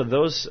of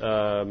those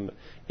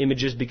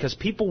images because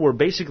people were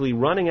basically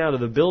running out of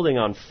the building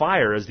on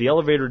fire as the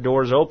elevator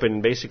doors opened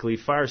and basically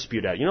fire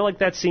spewed out. Like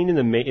that scene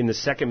in the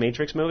second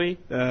Matrix movie?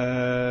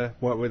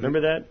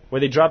 Remember that? Where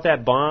they drop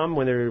that bomb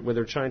when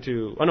they're trying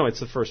to... Oh, no, it's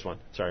the first one.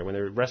 Sorry, when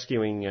they're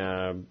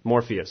rescuing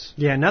Morpheus.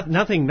 Yeah,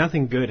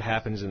 nothing good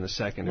happens in the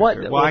second. What?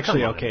 Well,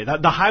 actually, okay.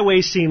 The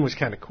highway scene was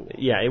kind of cool.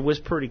 Yeah, it was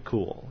pretty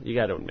cool. You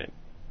got to admit.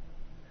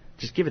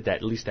 Just give it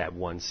at least that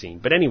one scene.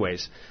 But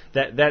anyways,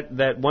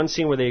 that one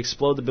scene where they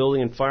explode the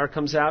building and fire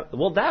comes out,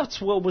 well,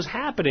 that's what was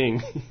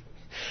happening.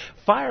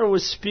 Fire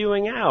was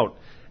spewing out.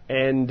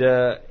 And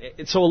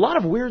so a lot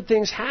of weird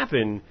things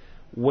happen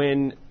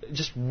when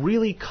just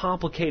really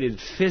complicated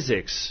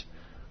physics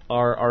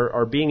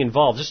are being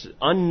involved. Just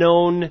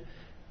unknown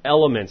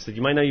elements that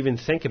you might not even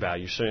think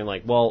about. You're saying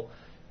like, well,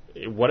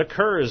 what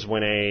occurs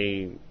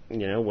when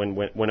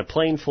when a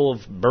plane full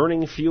of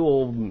burning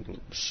fuel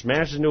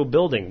smashes into a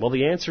building? Well,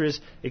 the answer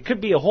is it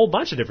could be a whole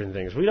bunch of different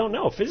things. We don't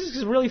know. Physics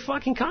is really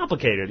fucking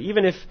complicated.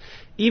 Even if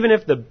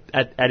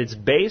at its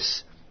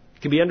base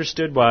it can be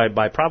understood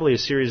by probably a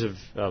series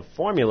of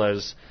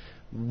formulas,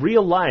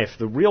 real life,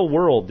 the real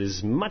world,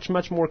 is much,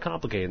 much more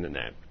complicated than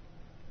that.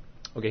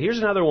 Okay, here's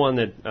another one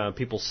that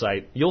people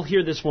cite. You'll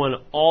hear this one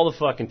all the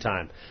fucking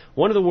time.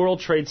 One of the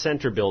World Trade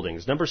Center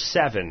buildings, number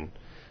 7,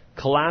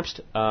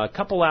 collapsed a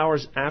couple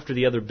hours after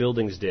the other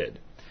buildings did.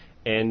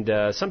 And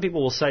some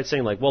people will cite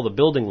saying like, well, the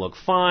building looked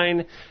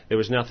fine, there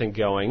was nothing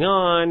going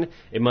on,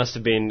 it must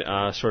have been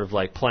sort of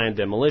like planned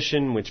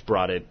demolition, which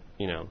brought it,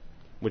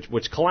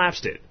 which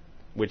collapsed it.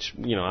 Which,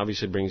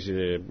 obviously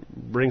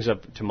brings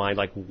up to mind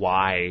like,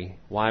 why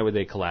would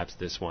they collapse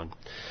this one?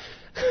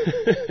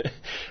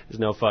 There's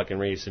no fucking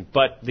reason.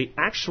 But the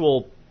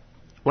actual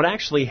what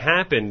actually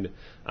happened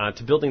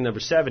to building number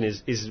 7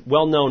 is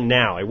well known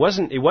now. It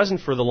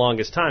wasn't for the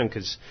longest time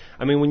because,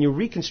 I mean, when you're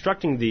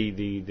reconstructing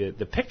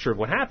the picture of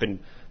what happened,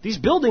 these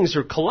buildings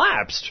are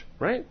collapsed,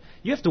 right?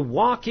 You have to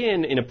walk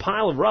in a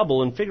pile of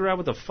rubble and figure out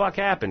what the fuck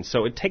happened,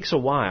 so it takes a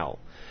while.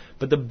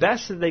 But the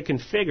best that they can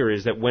figure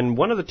is that when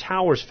one of the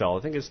towers fell,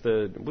 I think it's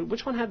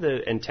which one had the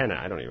antenna?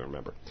 I don't even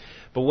remember.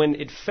 But when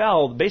it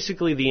fell,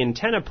 basically the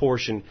antenna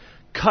portion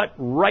cut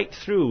right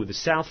through the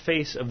south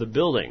face of the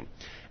building.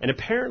 And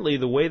apparently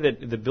the way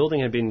that the building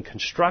had been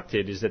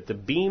constructed is that the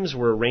beams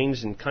were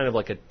arranged in kind of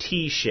like a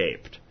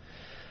T-shaped.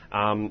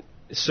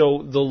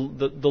 So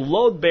the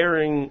load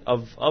bearing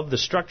of the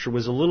structure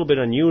was a little bit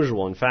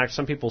unusual. In fact,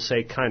 some people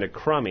say kind of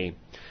crummy.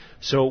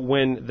 So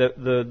when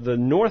the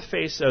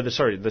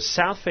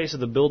south face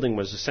of the building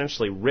was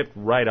essentially ripped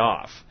right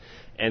off,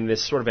 and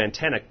this sort of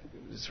antenna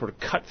sort of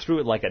cut through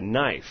it like a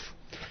knife,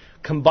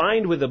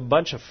 combined with a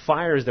bunch of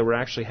fires that were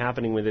actually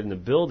happening within the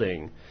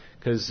building,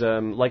 because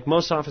like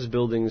most office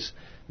buildings,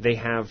 they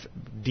have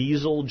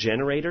diesel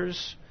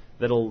generators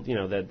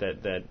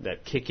that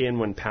kick in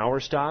when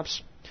power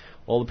stops.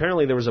 Well,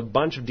 apparently there was a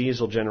bunch of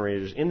diesel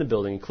generators in the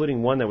building,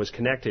 including one that was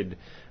connected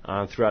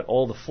throughout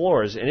all the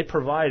floors, and it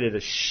provided a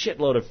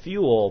shitload of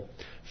fuel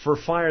for a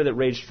fire that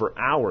raged for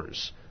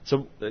hours.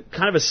 So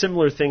kind of a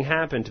similar thing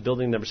happened to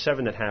building number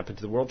 7 that happened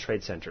to the World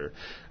Trade Center.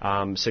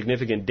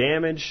 Significant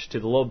damage to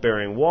the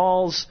load-bearing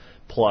walls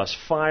plus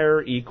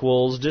fire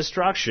equals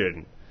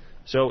destruction.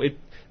 So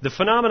the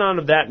phenomenon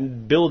of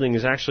that building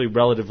is actually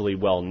relatively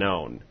well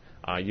known.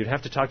 You'd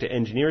have to talk to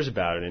engineers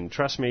about it, and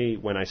trust me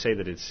when I say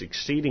that it's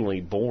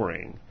exceedingly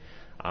boring.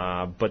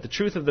 But the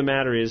truth of the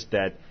matter is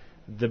that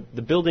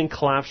the building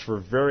collapsed for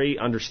very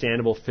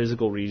understandable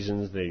physical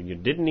reasons. You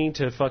didn't need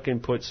to fucking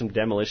put some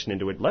demolition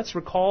into it. Let's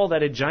recall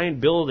that a giant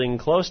building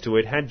close to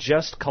it had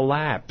just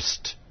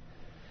collapsed.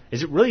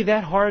 Is it really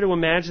that hard to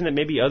imagine that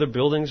maybe other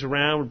buildings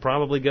around would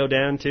probably go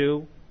down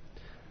too?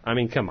 I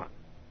mean, come on.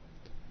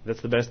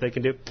 That's the best they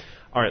can do?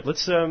 All right,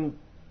 let's talk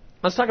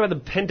about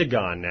the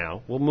Pentagon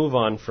now. We'll move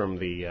on from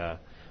the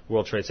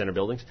World Trade Center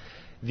buildings.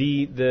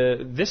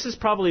 This is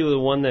probably the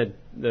one that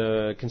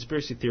the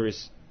conspiracy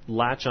theorists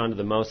latch onto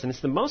the most, and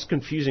it's the most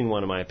confusing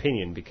one in my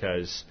opinion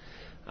because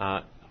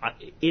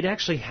it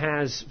actually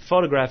has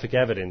photographic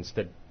evidence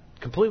that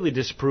completely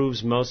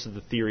disproves most of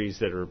the theories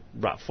that are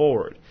brought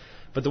forward.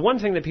 But the one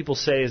thing that people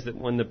say is that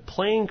when the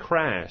plane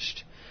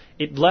crashed,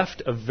 it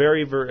left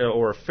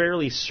a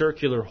fairly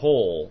circular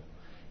hole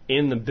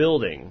in the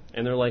building,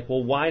 and they're like,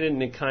 well, why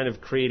didn't it kind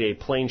of create a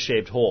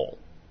plane-shaped hole?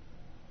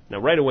 Now,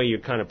 right away, you're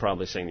kind of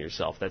probably saying to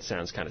yourself, that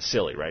sounds kind of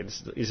silly, right?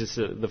 Is this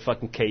the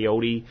fucking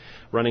coyote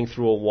running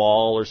through a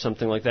wall or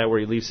something like that where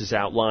he leaves his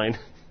outline?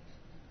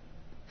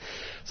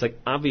 It's like,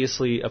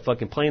 obviously, a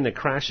fucking plane that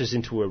crashes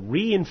into a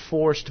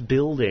reinforced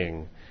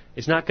building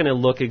is not going to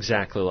look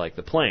exactly like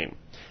the plane.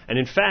 And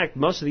in fact,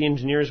 most of the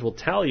engineers will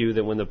tell you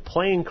that when the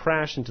plane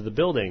crashed into the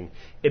building,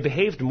 it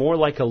behaved more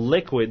like a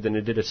liquid than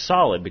it did a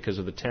solid because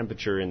of the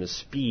temperature and the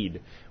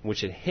speed in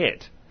which it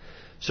hit.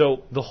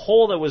 So the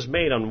hole that was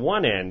made on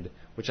one end,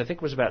 which I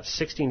think was about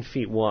 16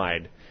 feet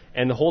wide,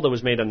 and the hole that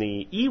was made on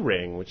the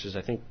E-ring, which is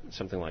I think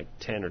something like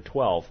 10 or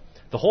 12,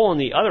 the hole on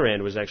the other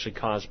end was actually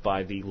caused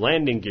by the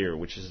landing gear,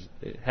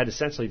 it had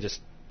essentially just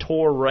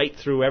tore right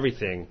through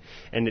everything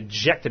and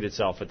ejected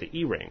itself at the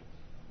E-ring.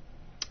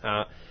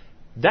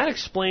 That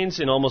explains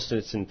in almost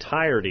its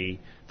entirety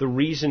the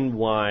reason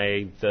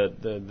why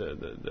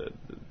the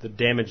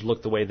damage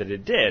looked the way that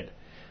it did.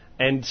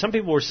 And some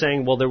people were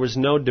saying, well, there was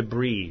no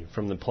debris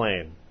from the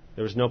plane.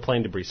 There was no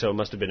plane debris, so it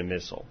must have been a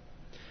missile.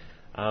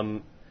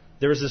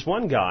 There was this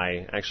one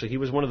guy, actually, he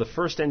was one of the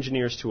first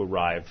engineers to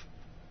arrive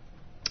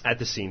at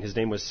the scene. His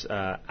name was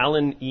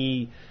Alan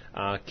E.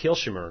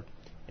 Kilshimer.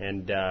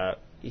 And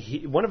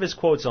one of his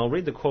quotes, and I'll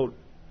read the quote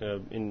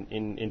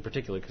in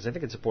particular because I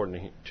think it's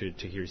important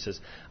to hear. He says,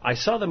 "I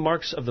saw the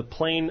marks of the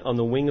plane on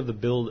the wing of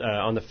the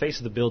on the face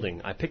of the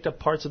building. I picked up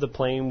parts of the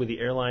plane with the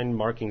airline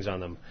markings on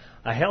them.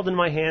 I held in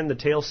my hand the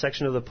tail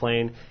section of the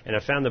plane, and I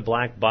found the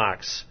black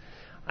box.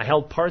 I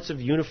held parts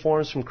of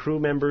uniforms from crew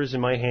members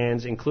in my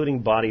hands, including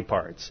body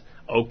parts."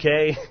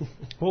 Okay.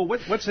 Well,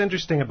 what's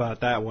interesting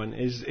about that one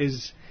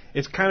is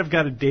it's kind of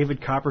got a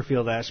David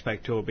Copperfield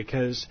aspect to it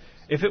because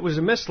if it was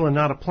a missile and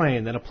not a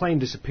plane, then a plane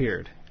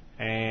disappeared.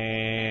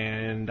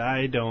 And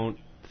I don't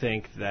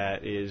think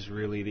that is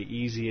really the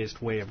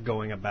easiest way of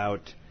going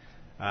about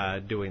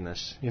doing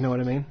this. You know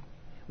what I mean?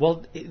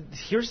 Well,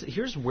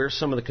 here's where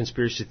some of the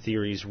conspiracy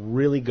theories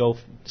really go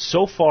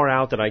so far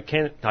out that I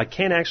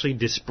can't actually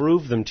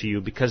disprove them to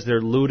you because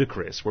they're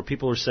ludicrous. Where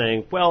people are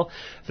saying, well,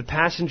 the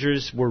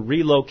passengers were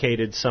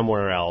relocated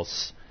somewhere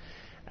else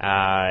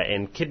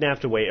and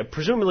kidnapped away,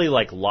 presumably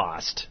like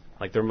lost.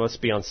 Like there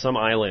must be on some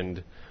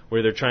island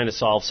where they're trying to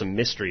solve some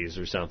mysteries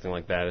or something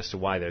like that as to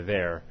why they're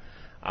there.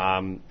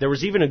 There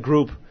was even a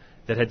group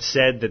that had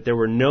said that there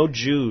were no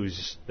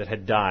Jews that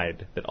had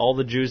died, that all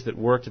the Jews that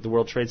worked at the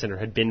World Trade Center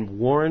had been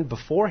warned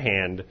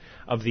beforehand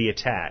of the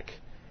attack.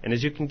 And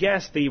as you can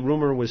guess, the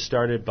rumor was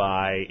started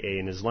by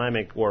an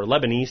Islamic or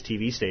Lebanese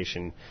TV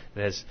station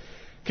that has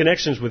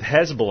connections with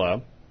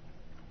Hezbollah,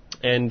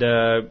 and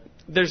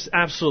there's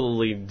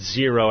absolutely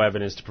zero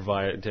evidence to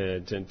provide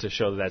to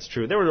show that that's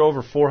true. There were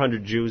over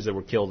 400 Jews that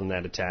were killed in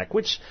that attack,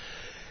 which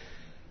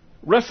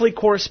roughly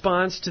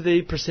corresponds to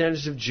the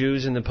percentage of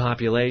Jews in the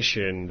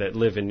population that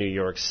live in New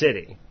York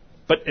City.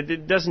 But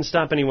it doesn't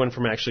stop anyone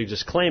from actually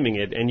just claiming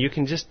it, and you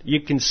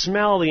can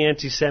smell the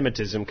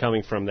anti-Semitism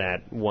coming from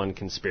that one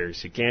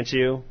conspiracy, can't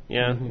you?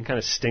 Yeah, It kind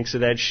of stinks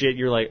of that shit.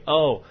 You're like,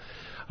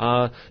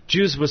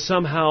 Jews were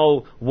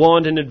somehow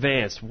warned in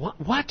advance.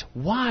 What?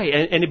 Why?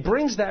 And it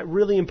brings that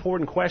really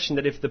important question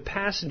that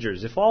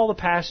if all the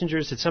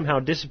passengers had somehow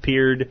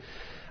disappeared,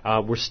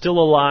 were still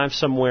alive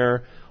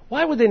somewhere,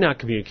 why would they not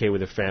communicate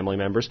with their family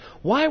members?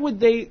 Why would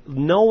they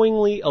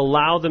knowingly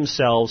allow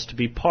themselves to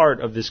be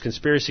part of this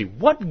conspiracy?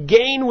 What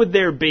gain would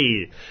there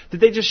be?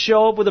 Did they just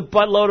show up with a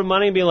buttload of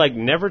money and be like,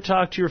 never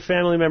talk to your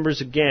family members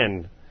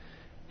again,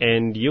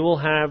 and you will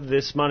have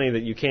this money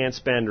that you can't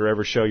spend or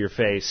ever show your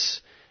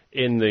face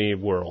in the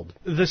world?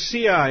 The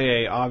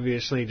CIA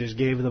obviously just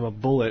gave them a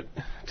bullet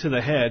to the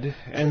head,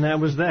 and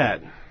that was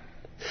that.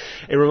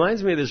 It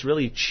reminds me of this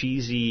really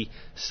cheesy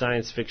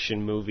science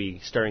fiction movie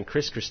starring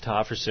Chris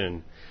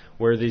Christopherson,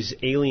 where these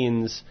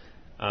aliens,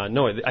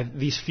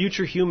 these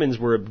future humans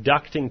were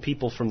abducting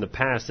people from the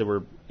past that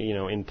were,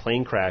 in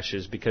plane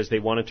crashes because they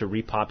wanted to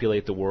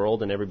repopulate the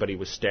world and everybody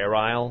was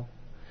sterile.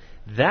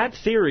 That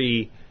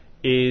theory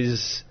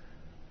is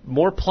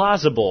more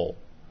plausible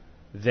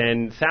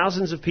than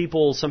thousands of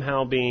people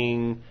somehow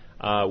being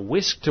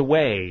whisked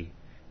away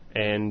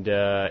and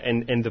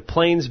the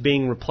planes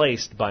being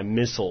replaced by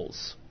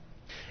missiles.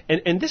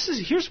 And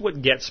here's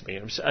what gets me.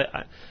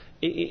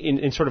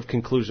 In sort of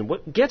conclusion,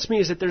 what gets me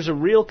is that there's a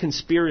real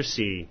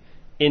conspiracy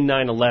in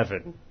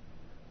 9/11.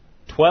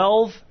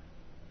 12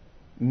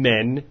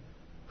 men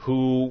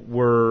who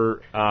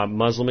were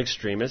Muslim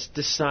extremists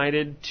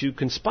decided to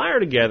conspire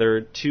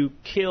together to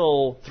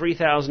kill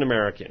 3,000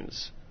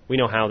 Americans. We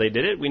know how they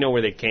did it. We know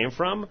where they came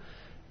from.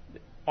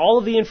 All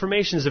of the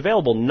information is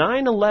available.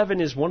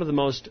 9/11 is one of the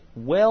most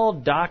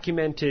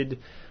well-documented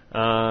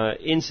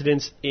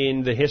incidents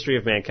in the history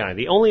of mankind.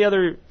 The only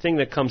other thing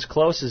that comes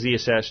close is the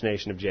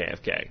assassination of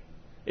JFK.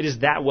 It is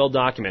that well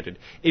documented.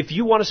 If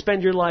you want to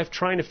spend your life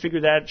trying to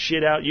figure that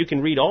shit out, you can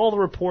read all the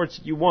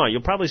reports you want.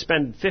 You'll probably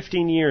spend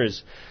 15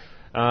 years,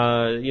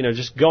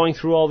 just going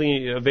through all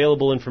the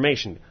available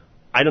information.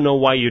 I don't know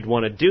why you'd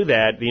want to do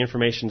that. The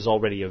information is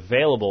already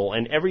available,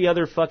 and every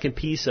other fucking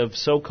piece of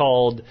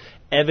so-called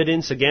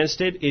evidence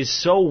against it is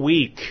so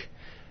weak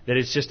that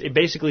it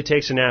basically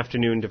takes an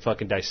afternoon to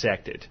fucking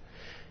dissect it.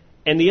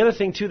 And the other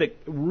thing, too, that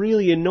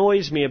really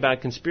annoys me about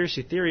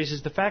conspiracy theories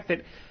is the fact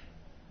that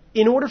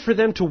in order for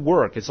them to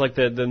work, it's like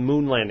the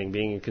moon landing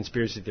being a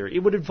conspiracy theory, it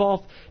would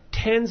involve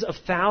tens of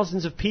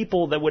thousands of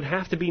people that would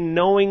have to be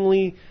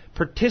knowingly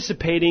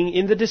participating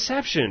in the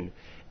deception.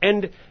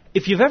 And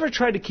if you've ever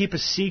tried to keep a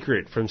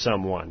secret from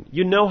someone,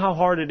 you know how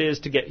hard it is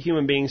to get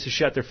human beings to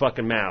shut their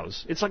fucking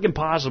mouths. It's like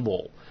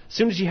impossible. As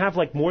soon as you have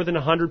like more than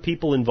 100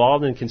 people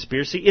involved in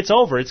conspiracy, it's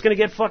over. It's going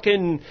to get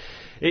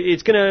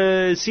it's going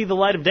to see the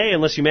light of day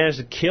unless you manage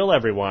to kill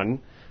everyone.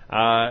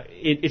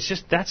 It's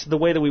just, that's the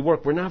way that we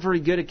work. We're not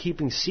very good at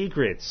keeping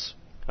secrets.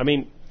 I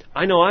mean,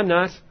 I know I'm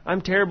not.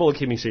 I'm terrible at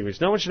keeping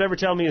secrets. No one should ever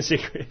tell me a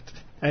secret.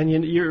 And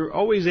you're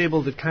always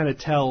able to kind of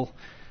tell.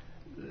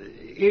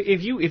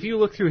 If you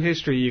look through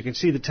history, you can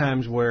see the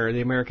times where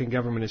the American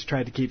government has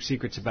tried to keep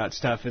secrets about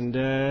stuff,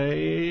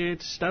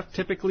 and stuff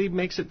typically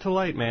makes it to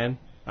light, man.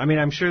 I mean,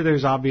 I'm sure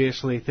there's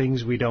obviously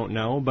things we don't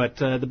know, but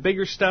the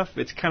bigger stuff,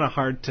 it's kind of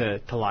hard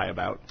to lie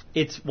about.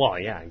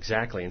 Yeah,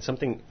 exactly. And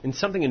something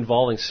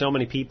involving so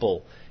many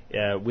people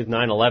with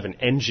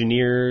 9/11,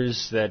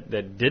 engineers that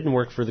didn't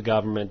work for the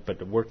government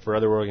but worked for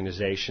other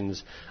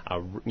organizations,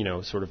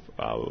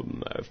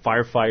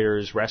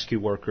 firefighters, rescue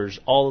workers,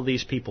 all of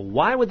these people.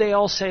 Why would they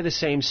all say the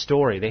same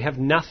story? They have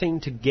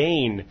nothing to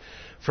gain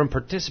from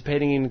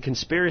participating in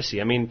conspiracy.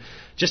 I mean,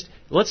 just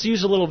let's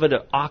use a little bit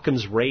of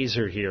Occam's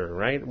razor here,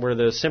 right? Where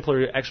the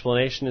simpler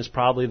explanation is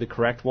probably the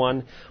correct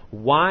one.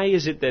 Why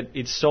is it that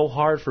it's so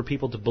hard for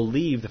people to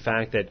believe the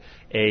fact that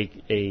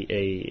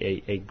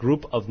a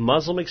group of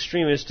Muslim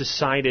extremists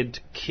decided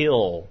to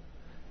kill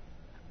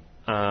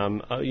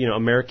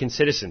American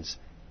citizens?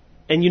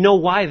 And you know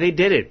why they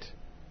did it.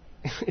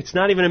 It's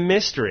not even a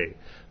mystery.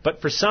 But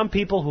for some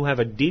people who have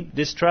a deep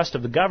distrust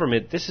of the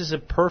government, this is a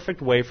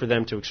perfect way for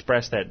them to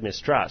express that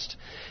mistrust.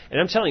 And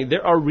I'm telling you,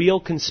 there are real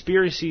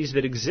conspiracies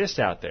that exist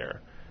out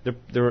there.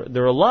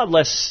 They're a lot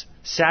less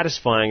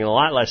satisfying and a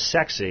lot less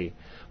sexy,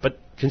 but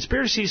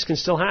conspiracies can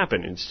still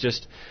happen. It's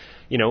just,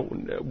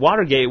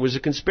 Watergate was a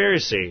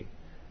conspiracy.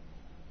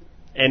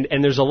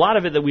 And there's a lot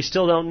of it that we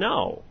still don't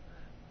know.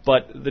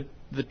 But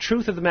the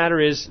truth of the matter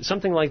is,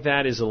 something like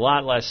that is a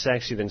lot less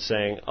sexy than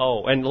saying,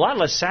 and a lot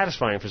less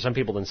satisfying for some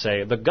people than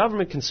say, the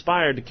government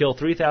conspired to kill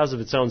 3,000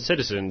 of its own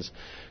citizens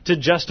to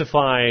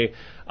justify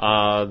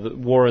the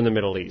war in the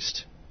Middle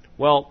East.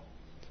 Well,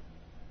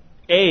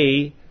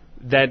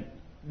 that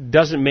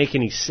doesn't make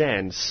any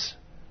sense.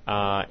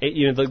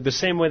 The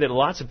same way that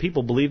lots of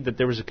people believe that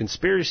there was a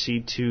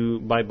conspiracy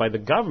by the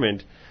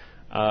government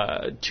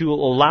to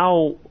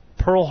allow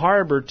Pearl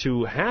Harbor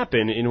to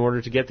happen in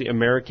order to get the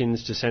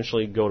Americans to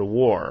essentially go to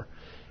war.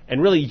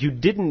 And really, you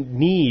didn't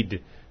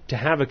need to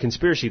have a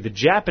conspiracy. The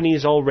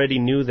Japanese already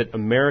knew that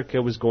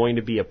America was going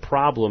to be a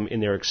problem in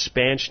their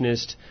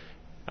expansionist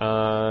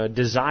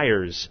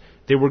desires.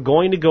 They were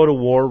going to go to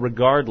war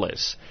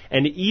regardless.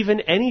 And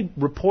even any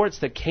reports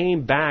that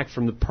came back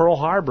from the Pearl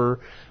Harbor,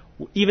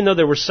 even though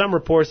there were some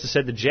reports that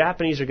said the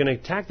Japanese are going to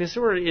attack this,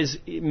 there were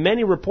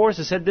many reports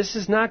that said this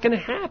is not going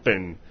to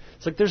happen.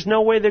 It's like there's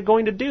no way they're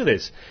going to do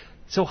this.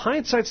 So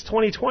hindsight's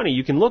 20/20.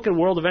 You can look at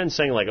world events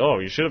saying like, oh,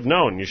 you should have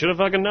known. You should have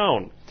fucking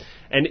known.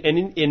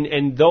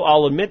 And though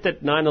I'll admit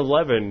that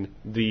 9/11,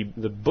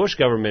 the Bush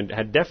government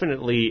had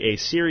definitely a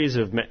series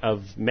of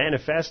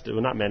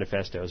not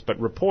manifestos, but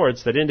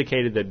reports that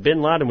indicated that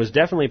bin Laden was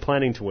definitely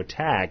planning to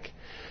attack.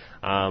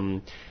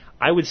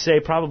 I would say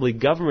probably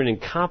government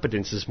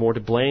incompetence is more to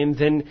blame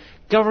than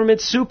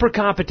government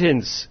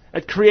supercompetence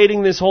at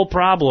creating this whole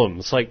problem.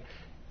 It's like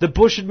the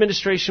Bush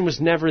administration was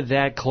never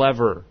that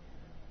clever.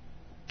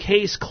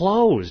 Case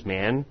closed,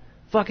 man.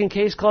 Fucking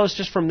case closed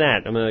just from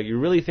that. I mean, you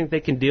really think they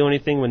can do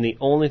anything when the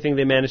only thing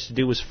they managed to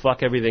do was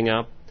fuck everything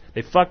up?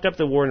 They fucked up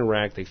the war in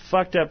Iraq. They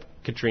fucked up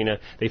Katrina.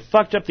 They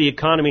fucked up the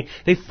economy.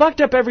 They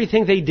fucked up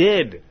everything they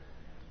did.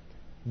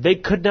 They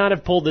could not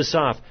have pulled this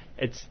off.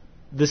 It's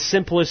the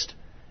simplest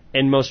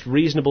and most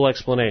reasonable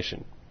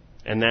explanation.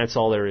 And that's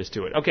all there is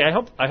to it. Okay, I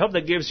hope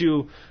that gives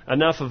you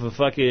enough of a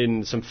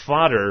fucking some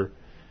fodder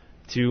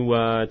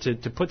to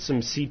put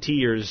some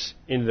CTers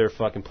into their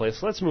fucking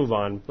place. Let's move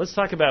on. Let's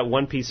talk about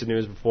one piece of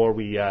news before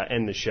we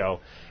end the show.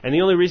 And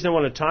the only reason I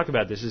want to talk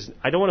about this is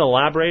I don't want to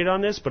elaborate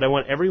on this, but I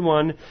want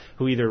everyone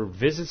who either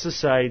visits the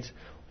site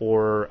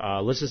or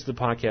listens to the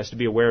podcast to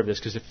be aware of this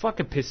because it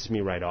fucking pisses me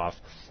right off.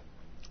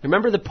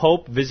 Remember the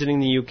Pope visiting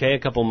the UK a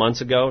couple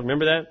months ago?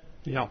 Remember that?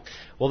 Yeah.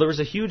 Well, there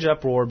was a huge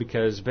uproar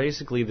because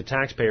basically the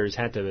taxpayers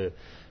had to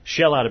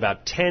shell out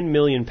about £10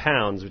 million,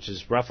 which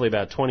is roughly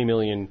about $20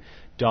 million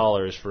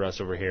for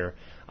us over here,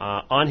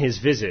 on his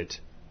visit.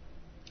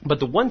 But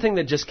the one thing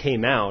that just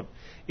came out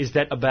is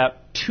that about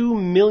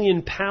 £2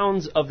 million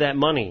of that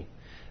money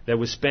that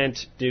was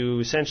spent to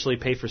essentially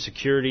pay for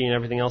security and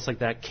everything else like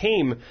that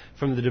came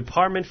from the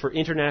Department for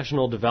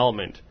International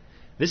Development.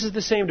 This is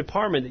the same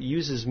department that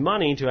uses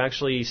money to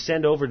actually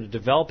send over to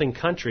developing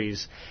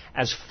countries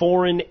as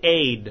foreign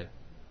aid.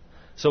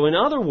 So in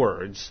other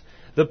words,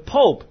 the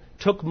Pope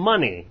took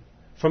money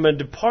from a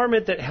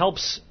department that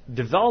helps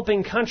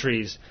developing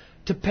countries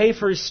to pay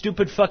for his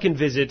stupid fucking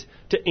visit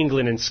to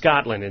England and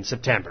Scotland in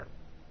September.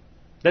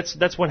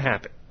 That's what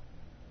happened.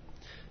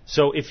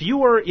 So if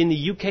you are in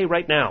the UK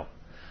right now,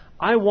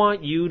 I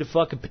want you to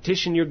fucking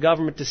petition your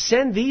government to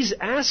send these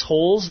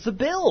assholes the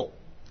bill.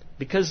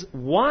 Because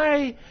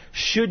why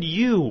should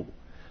you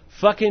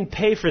fucking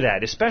pay for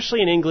that?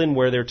 Especially in England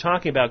where they're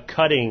talking about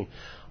cutting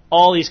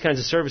all these kinds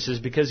of services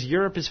because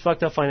Europe is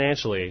fucked up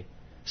financially.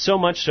 So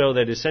much so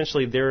that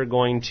essentially they're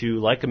going to,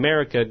 like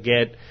America,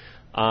 get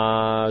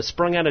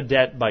sprung out of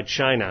debt by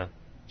China,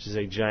 which is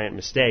a giant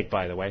mistake,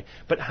 by the way.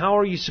 But how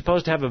are you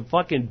supposed to have a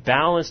fucking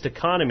balanced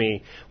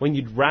economy when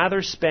you'd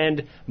rather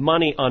spend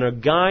money on a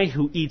guy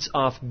who eats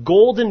off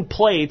golden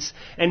plates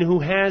and who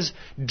has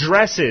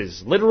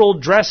dresses, literal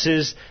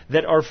dresses,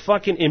 that are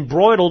fucking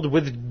embroidered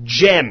with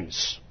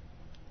gems?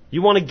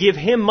 You want to give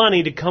him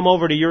money to come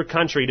over to your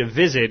country to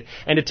visit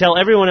and to tell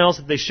everyone else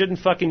that they shouldn't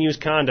fucking use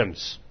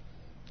condoms.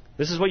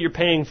 This is what you're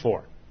paying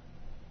for.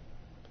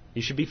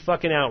 You should be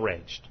fucking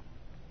outraged.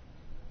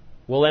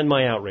 We'll end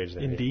my outrage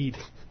there. Indeed.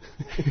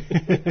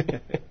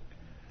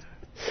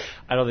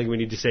 I don't think we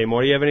need to say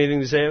more. Do you have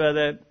anything to say about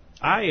that?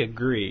 I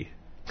agree.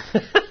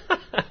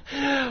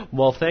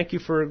 Well, thank you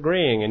for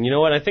agreeing. And you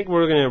know what? I think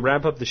we're going to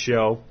wrap up the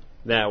show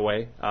that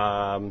way.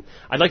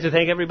 I'd like to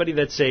thank everybody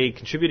that's a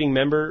contributing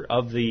member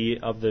of the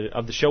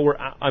show.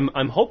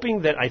 I'm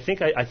hoping that I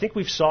think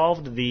we've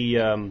solved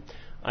the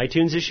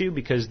iTunes issue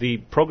because the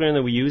program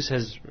that we use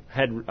has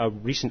had a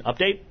recent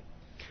update.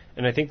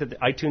 And I think that the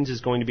iTunes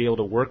is going to be able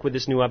to work with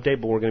this new update,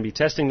 but we're going to be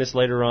testing this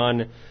later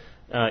on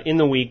in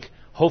the week.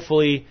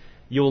 Hopefully,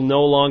 you'll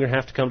no longer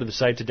have to come to the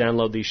site to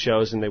download these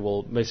shows, and they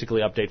will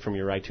basically update from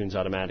your iTunes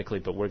automatically,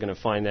 but we're going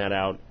to find that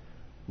out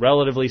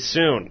relatively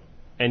soon.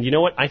 And you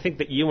know what? I think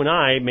that you and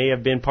I may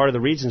have been part of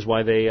the reasons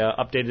why they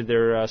updated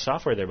their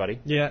software there, buddy.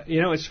 Yeah,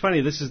 you know, it's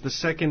funny. This is the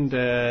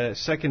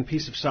second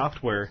piece of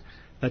software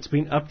that's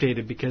been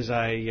updated because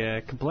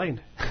I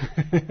complained.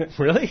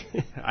 Really?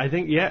 I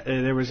think, yeah,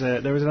 there was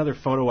another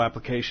photo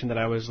application that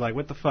I was like,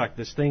 what the fuck?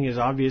 This thing is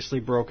obviously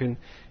broken,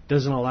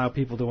 doesn't allow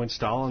people to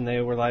install, and they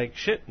were like,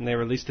 shit, and they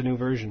released a new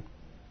version.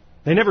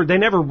 They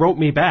never wrote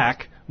me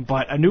back,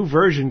 but a new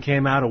version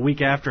came out a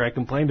week after I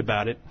complained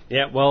about it.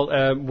 Yeah, well,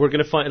 we're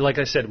going to find, like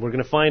I said, we're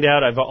going to find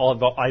out. I've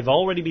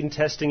already been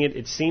testing it.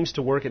 It seems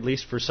to work, at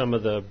least for some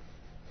of the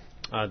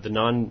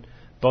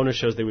non-bonus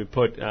shows that we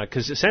put,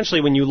 because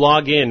essentially when you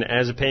log in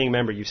as a paying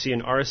member, you see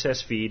an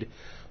RSS feed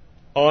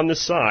on the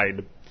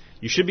side.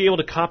 You should be able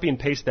to copy and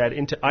paste that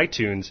into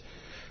iTunes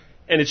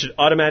And it should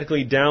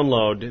automatically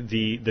download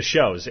the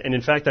shows. And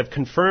in fact, I've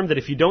confirmed that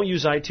if you don't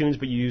use iTunes,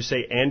 but you use,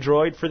 say,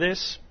 Android for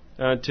this,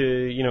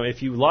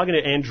 if you log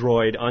into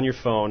Android on your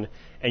phone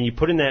and you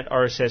put in that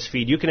RSS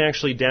feed, you can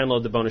actually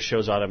download the bonus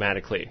shows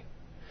automatically.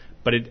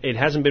 But it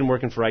hasn't been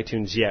working for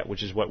iTunes yet,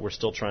 which is what we're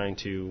still trying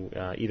to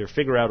either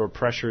figure out or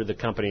pressure the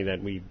company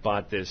that we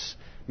bought this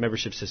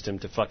membership system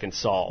to fucking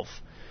solve.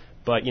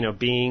 But,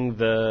 being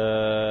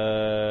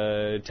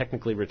the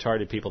technically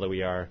retarded people that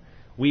we are,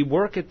 we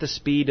work at the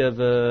speed of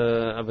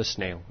a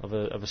snail, of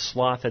a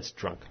sloth that's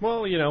drunk.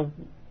 Well,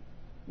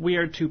 we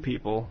are two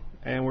people,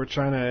 and we're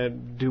trying to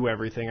do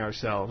everything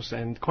ourselves.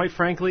 And quite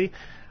frankly,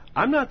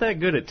 I'm not that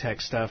good at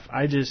tech stuff.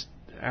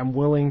 I'm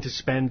willing to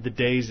spend the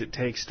days it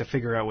takes to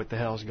figure out what the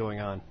hell's going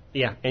on.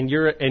 Yeah, and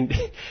you're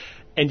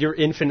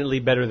infinitely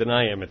better than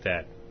I am at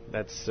that.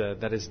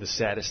 That is the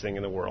saddest thing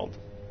in the world.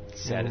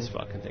 Saddest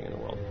fucking thing in the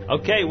world.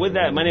 Okay, with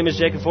that, my name is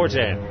Jacob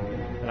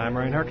Fortan. And I'm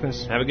Ryan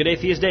Harkness. Have a good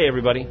Atheist day,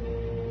 everybody.